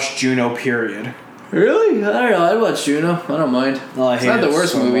never watch Juno, period. Really? I don't know. I'd watch Juno. I don't mind. Oh, it's not the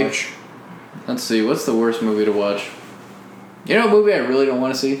worst movie. Much. Let's see. What's the worst movie to watch? You know a movie I really don't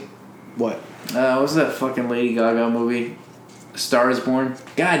want to see? What? What's that fucking Lady Gaga movie? A Star is Born?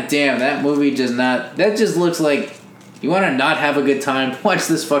 God damn, that movie does not... That just looks like... You want to not have a good time? Watch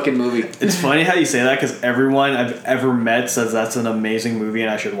this fucking movie. It's funny how you say that because everyone I've ever met says that's an amazing movie and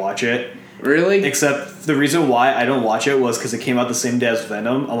I should watch it. Really? Except the reason why I don't watch it was because it came out the same day as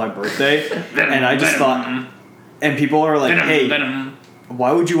Venom on my birthday. And I just thought... And people are like, Venom.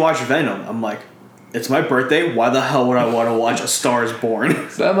 Why would you watch Venom? I'm like, it's my birthday. Why the hell would I want to watch A Star is Born?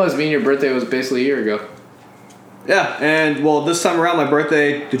 So that must mean your birthday was basically a year ago. Yeah, and well, this time around, my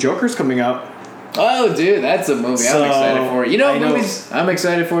birthday, The Joker's coming out. Oh, dude, that's a movie I'm excited for. You know what movies I'm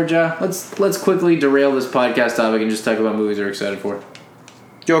excited for, Ja? Let's quickly derail this podcast topic and just talk about movies we're excited for.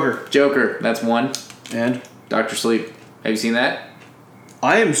 Joker, that's one. And? Dr. Sleep. Have you seen that?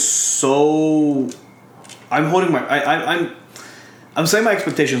 I am so... I'm holding my... I'm setting my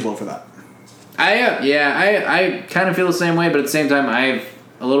expectations low for that. I kind of feel the same way, but at the same time, I have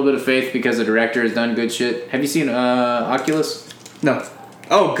a little bit of faith because the director has done good shit. Have you seen Oculus? No.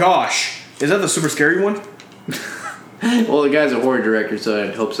 Oh, gosh. Is that the super scary one? Well, the guy's a horror director, so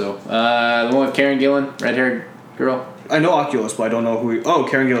I'd hope so. The one with Karen Gillan, red-haired girl. I know Oculus, but I don't know who... Oh,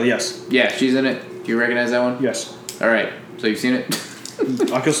 Karen Gillan, yes. Yeah, she's in it. Do you recognize that one? Yes. All right. So you've seen it?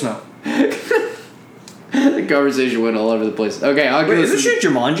 Oculus, no. The conversation went all over the place. Okay, Oculus. Wait, isn't she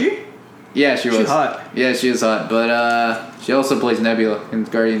Jumanji? Yeah, she was. She's hot. Yeah, she is hot. But she also plays Nebula in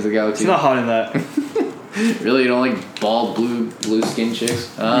Guardians of the Galaxy. She's not hot in that. Really? You don't like bald, blue skin chicks?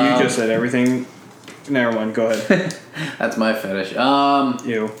 You just said everything. Never mind, go ahead. That's my fetish.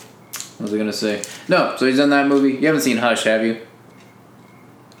 Ew. What was I gonna say? No, so he's done that movie. You haven't seen Hush, have you?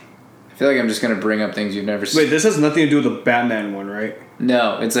 I feel like I'm just gonna bring up things you've never seen. Wait, this has nothing to do with the Batman one, right?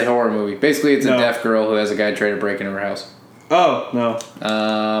 No, it's a horror movie. Basically, it's a deaf girl who has a guy try to break into her house. Oh,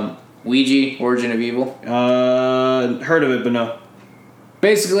 no. Ouija, Origin of Evil. Heard of it, but no.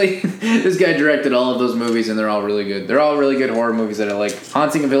 Basically, this guy directed all of those movies, and they're all really good. They're all really good horror movies that I like.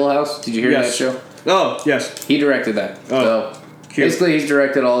 Haunting of Hill House. Did you hear that show? Oh, yes. He directed that. Oh, so cute. basically, he's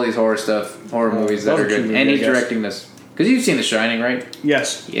directed all these horror movies that are good, and he's directing this. Because you've seen The Shining, right?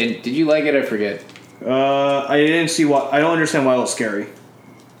 Yes. And did you like it? I forget. I didn't see why. I don't understand why it was scary.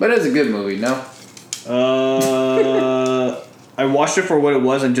 But it's a good movie, no? I watched it for what it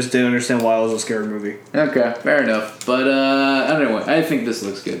was and just didn't understand why it was a scary movie. Okay, fair enough. But I don't know. I think this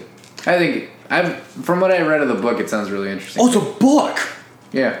looks good. From what I read of the book, it sounds really interesting. Oh, it's a book.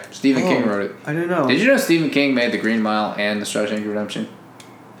 Yeah, Stephen King wrote it. I didn't know. Did you know Stephen King made The Green Mile and The Shawshank Redemption?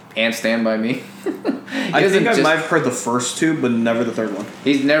 And Stand By Me? I think I might have heard the first two, but never the third one.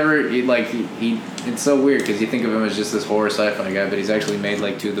 He's never, it's so weird because you think of him as just this horror sci-fi guy, but he's actually made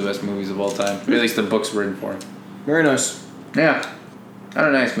like two of the best movies of all time. Or at least the books written for him. Very nice. Yeah. On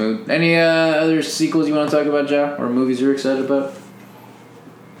a nice mood. Any other sequels you want to talk about, Joe? Or movies you're excited about?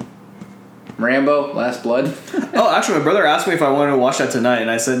 Rambo, Last Blood. Oh, actually, my brother asked me if I wanted to watch that tonight, and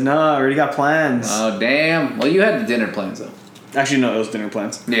I said, no, I already got plans. Oh, damn. Well, you had the dinner plans, though. Actually, no, it was dinner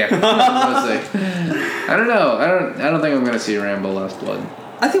plans. Yeah. I don't know. I don't think I'm going to see Rambo, Last Blood.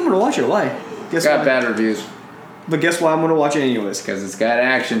 I think I'm going to watch it. Why? It's got bad reviews. But guess why I'm going to watch it anyways? Because it's got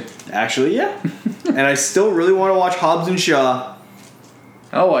action. Actually, yeah. And I still really want to watch Hobbs and Shaw.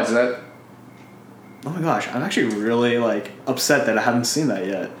 I'll watch that. Oh my gosh, I'm actually really, upset that I haven't seen that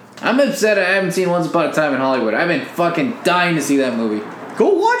yet. I'm upset I haven't seen Once Upon a Time in Hollywood. I've been fucking dying to see that movie.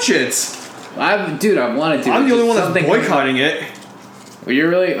 Go watch it! Dude, I wanted to. I'm the only one that's boycotting it. Well, you're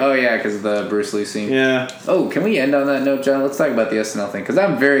really? Oh, yeah, because of the Bruce Lee scene. Yeah. Oh, can we end on that note, John? Let's talk about the SNL thing, because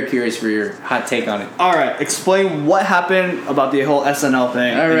I'm very curious for your hot take on it. Alright, explain what happened about the whole SNL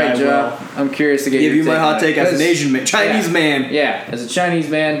thing. Alright, Joe. I'm curious to give you my hot take as an Asian man, Chinese man. Yeah, as a Chinese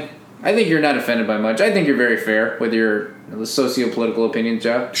man, I think you're not offended by much. I think you're very fair with your socio-political opinions,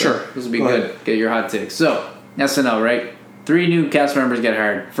 Joe. Sure. This will be good. Get your hot take. So, SNL, right? 3 new cast members get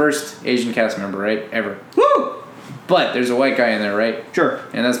hired. First Asian cast member, right? Ever. Woo! But there's a white guy in there, right? Sure.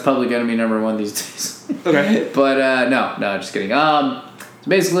 And that's probably going to be number 1 these days. Okay. But, no, just kidding. So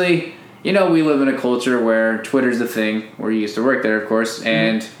basically, we live in a culture where Twitter's the thing. Where you used to work there, of course.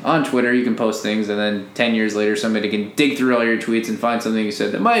 And on Twitter, you can post things, and then 10 years later, somebody can dig through all your tweets and find something you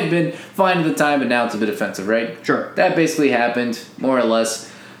said that might have been fine at the time, but now it's a bit offensive, right? Sure. That basically happened, more or less.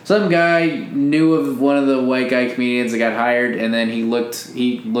 Some guy knew of one of the white guy comedians that got hired, and then he looked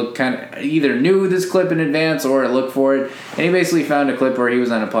kind of, either knew this clip in advance or looked for it, and he basically found a clip where he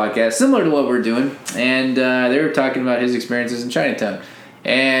was on a podcast similar to what we're doing, and they were talking about his experiences in Chinatown.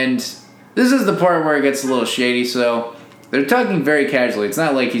 And this is the part where it gets a little shady, so they're talking very casually. It's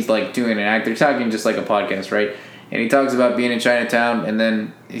not like he's doing an act, they're talking just like a podcast, right? And he talks about being in Chinatown, and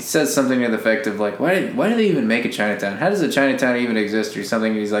then he says something to the effect of, why do they even make a Chinatown? How does a Chinatown even exist? Or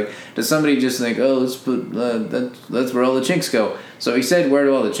something. And he's like, does somebody just think, oh, let's put, that's where all the chinks go. So he said, where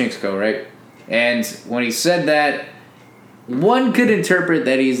do all the chinks go, right? And when he said that, one could interpret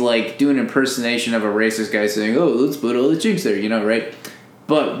that he's, doing an impersonation of a racist guy saying, oh, let's put all the chinks there, right?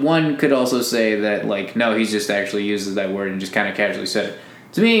 But one could also say that, no, he's just actually uses that word and just kind of casually said it.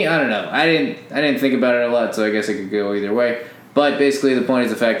 To me, I don't know. I didn't think about it a lot, so I guess it could go either way. But basically, the point is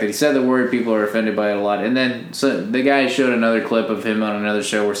the fact that he said the word, people are offended by it a lot. And then so the guy showed another clip of him on another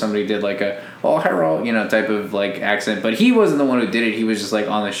show where somebody did hello, type of accent. But he wasn't the one who did it. He was just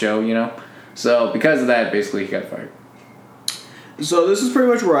on the show, So because of that, basically, he got fired. So this is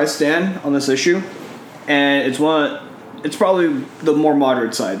pretty much where I stand on this issue, and it's probably the more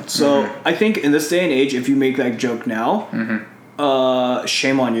moderate side. So I think in this day and age, if you make that joke now.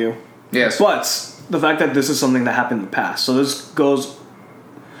 Shame on you. Yes. But the fact that this is something that happened in the past. So this goes...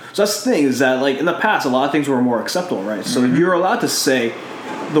 So that's the thing, is that, in the past, a lot of things were more acceptable, right? So you're allowed to say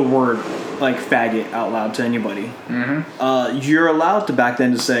the word, faggot out loud to anybody. You're allowed to, back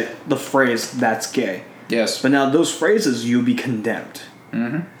then, to say the phrase, that's gay. Yes. But now those phrases, you'll be condemned.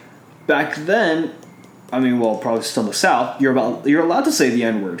 Back then, probably still in the South, you're allowed to say the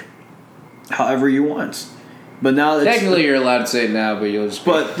N-word however you want. But now technically you're allowed to say it now, but you'll just...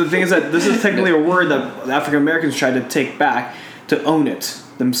 But the thing is that this is technically a word that African Americans tried to take back to own it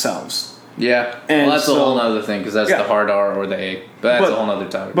themselves. Yeah. And that's a whole other thing, because that's the hard R or the A. But that's a whole other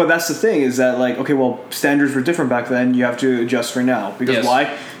topic. But that's the thing, is that, standards were different back then. You have to adjust for now. Because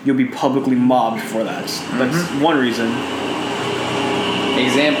why? You'll be publicly mobbed for that. That's one reason.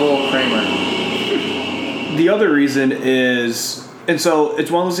 Example, Kramer. The other reason is... And so, it's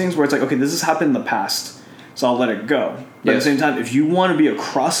one of those things where it's this has happened in the past. So I'll let it go. But at the same time, if you want to be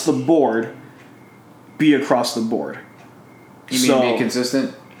across the board, be across the board. You mean be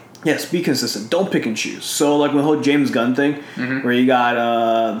consistent? Yes, be consistent. Don't pick and choose. So with the whole James Gunn thing, where he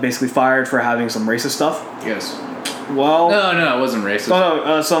got basically fired for having some racist stuff. Yes. Well... No, it wasn't racist.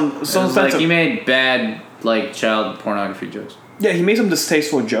 No, some offensive... he made bad, child pornography jokes. Yeah, he made some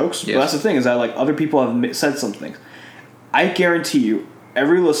distasteful jokes. Yes. But that's the thing, is that, other people have said some things. I guarantee you,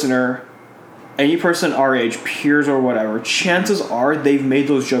 every listener... Any person our age, peers or whatever, chances are they've made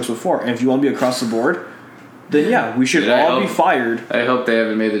those jokes before. And if you want to be across the board, then we should all be fired. I hope they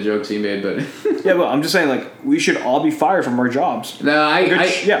haven't made the jokes he made, but... Yeah, but I'm just saying, we should all be fired from our jobs. No, I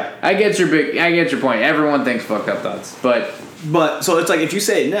get your point. Everyone thinks fucked up thoughts, but... But, so it's if you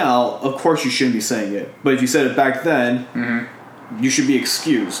say it now, of course you shouldn't be saying it. But if you said it back then, you should be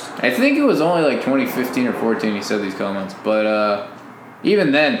excused. I think it was only 2015 or 14 he said these comments, but...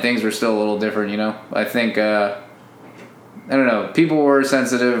 Even then, things were still a little different, I think I don't know. People were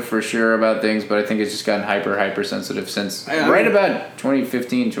sensitive for sure about things, but I think it's just gotten hyper sensitive since right about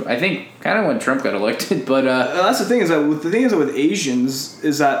 2015. I think kind of when Trump got elected. But that's the thing is that with Asians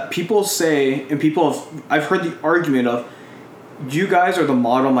is that people say, and I've heard the argument of, you guys are the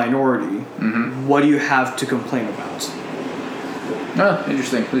model minority. Mm-hmm. What do you have to complain about? Oh,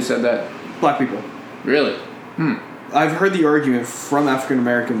 interesting. Who said that? Black people. Really? I've heard the argument from African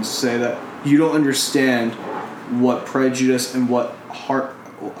Americans say that you don't understand what prejudice and how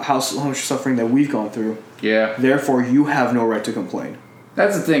much suffering that we've gone through. Yeah. Therefore, you have no right to complain.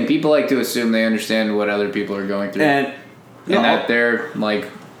 That's the thing. People like to assume they understand what other people are going through, and that their like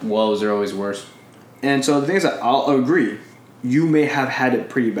woes are always worse. And so the thing is that I'll agree, you may have had it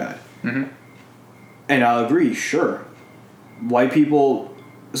pretty bad, and I'll agree. Sure, white people,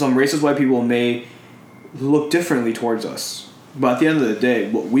 some racist white people may look differently towards us. But at the end of the day,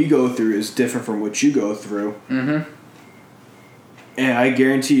 what we go through is different from what you go through. Mm-hmm. And I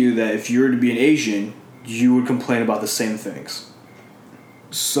guarantee you that if you were to be an Asian, you would complain about the same things.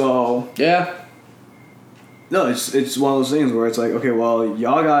 So... Yeah. No, it's one of those things where it's like, okay, well,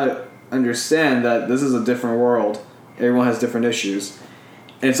 y'all gotta understand that this is a different world. Everyone has different issues.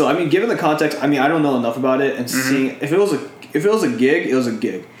 And so, I mean, given the context, I mean, I don't know enough about it, and seeing... If it was a gig, it was a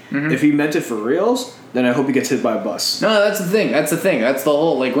gig. Mm-hmm. If he meant it for reals, then I hope he gets hit by a bus. No, that's the thing. That's the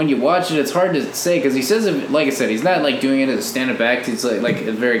whole, like, when you watch it, it's hard to say, because he says it, like I said, he's not, like, doing it as a stand-up act. It's, like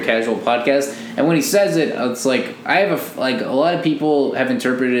a very casual podcast. And when he says it, it's, like, a lot of people have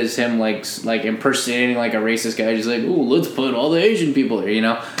interpreted it as him, like impersonating, like, a racist guy, just like, ooh, let's put all the Asian people here, you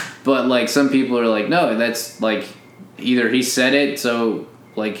know? But, like, some people are like, no, that's, like, either he said it, so...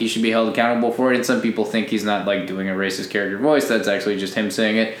 like, he should be held accountable for it, and some people think he's not, like, doing a racist character voice. That's actually just him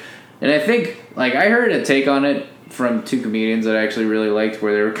saying it. And I think, like, I heard a take on it from two comedians that I actually really liked,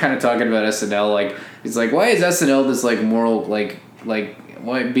 where they were kind of talking about SNL. Like, it's like, why is SNL this, like, moral, like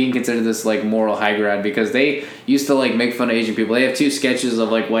why being considered this, like, moral high ground? Because they used to, like, make fun of Asian people. They have two sketches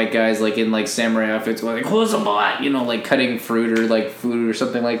of, like, white guys, like, in, like, samurai outfits, like, who's a bot? You know, like, cutting fruit or, like, food or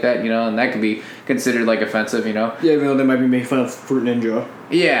something like that, you know? And that could be considered, like, offensive, you know? Yeah, even though they might be making fun of Fruit Ninja.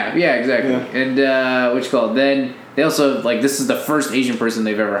 Yeah, exactly. Yeah. And, then they also, like, this is the first Asian person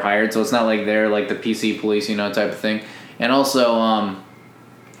they've ever hired, so it's not like they're, like, the PC police, you know, type of thing. And also,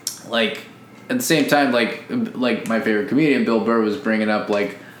 like... at the same time, like my favorite comedian, Bill Burr, was bringing up,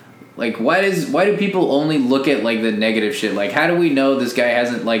 like why do people only look at, like, the negative shit? Like, how do we know this guy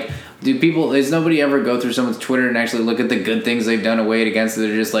hasn't, like, does nobody ever go through someone's Twitter and actually look at the good things they've done and weigh it against it?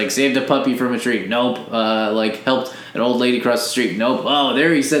 They're just like, saved a puppy from a tree. Nope. Like, helped an old lady cross the street. Nope. Oh,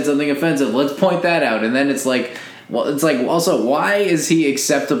 there he said something offensive. Let's point that out. And then it's like, well, it's like, also, why is it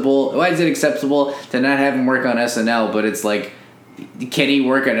acceptable to not have him work on SNL? But it's like, can he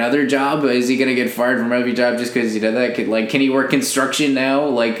work another job? Is he gonna get fired from every job just because he did that? Can he work construction now?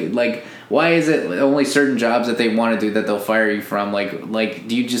 Like, why is it only certain jobs that they want to do that they'll fire you from? Like,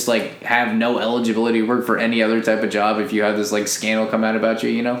 do you just, like, have no eligibility to work for any other type of job if you have this, like, scandal come out about you?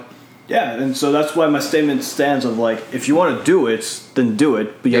 You know? Yeah, and so that's why my statement stands of, like, if you want to do it, then do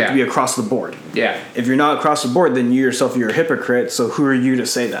it, but you have to be across the board. Yeah. If you're not across the board, then you yourself, you're a hypocrite. So who are you to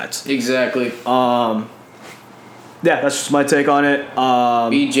say that? Exactly. Yeah, that's just my take on it.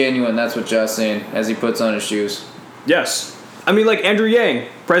 Be genuine, that's what Josh's saying, as he puts on his shoes. Yes. I mean, like, Andrew Yang,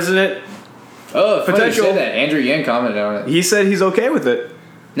 president. Oh, funny you say that. Andrew Yang commented on it. He said he's okay with it.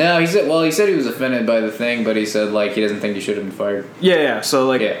 No, he said he was offended by the thing, but he said, like, he doesn't think he should have been fired. Yeah, so,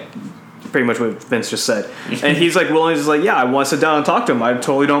 like, pretty much what Vince just said. And he's, like, willing to just, like, yeah, I want to sit down and talk to him. I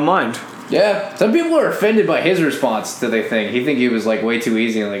totally don't mind. Yeah, some people are offended by his response to the thing. He think he was, like, way too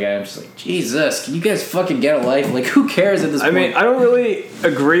easy, and the guy, I'm just like, Jesus, can you guys fucking get a life? Like, who cares at this point? I mean, I don't really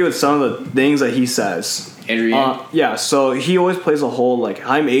agree with some of the things that he says. Andrew Yang? Yeah, so he always plays a whole, like,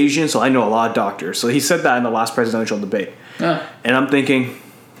 I'm Asian, so I know a lot of doctors. So he said that in the last presidential debate. And I'm thinking,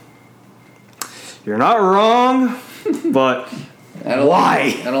 you're not wrong, but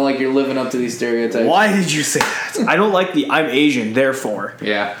why? I don't like you're living up to these stereotypes. Why did you say that? I don't like the I'm Asian, therefore.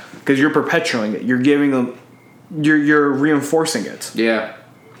 Yeah. Because you're perpetuating it. You're giving them... You're reinforcing it. Yeah.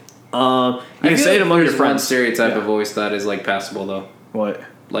 You can say it among your friends. One stereotype I've always thought is, like, passable, though. What?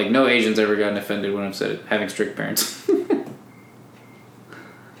 Like, no Asians ever gotten offended when I've said it. Having strict parents.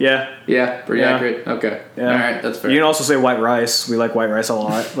 Yeah. Yeah, pretty accurate. Okay. Yeah. All right, that's fair. You can also say white rice. We like white rice a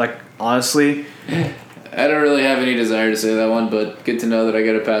lot. Like, honestly... I don't really have any desire to say that one, but good to know that I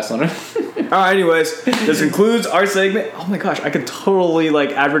got to pass on it. Alright, anyways, this concludes our segment. Oh my gosh, I could totally,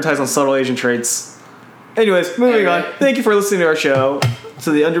 like, advertise on subtle Asian traits. Anyways, moving on. Thank you for listening to our show.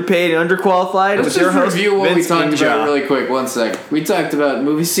 To the underpaid and underqualified. Let's just review what we talked about really quick. 1 sec. We talked about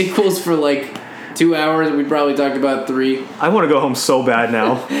movie sequels for, like, 2 hours. We probably talked about 3. I want to go home so bad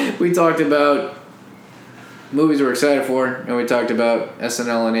now. We talked about movies we're excited for, and we talked about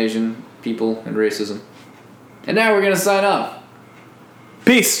SNL and Asian people and racism. And now we're going to sign off.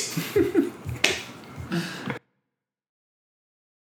 Peace.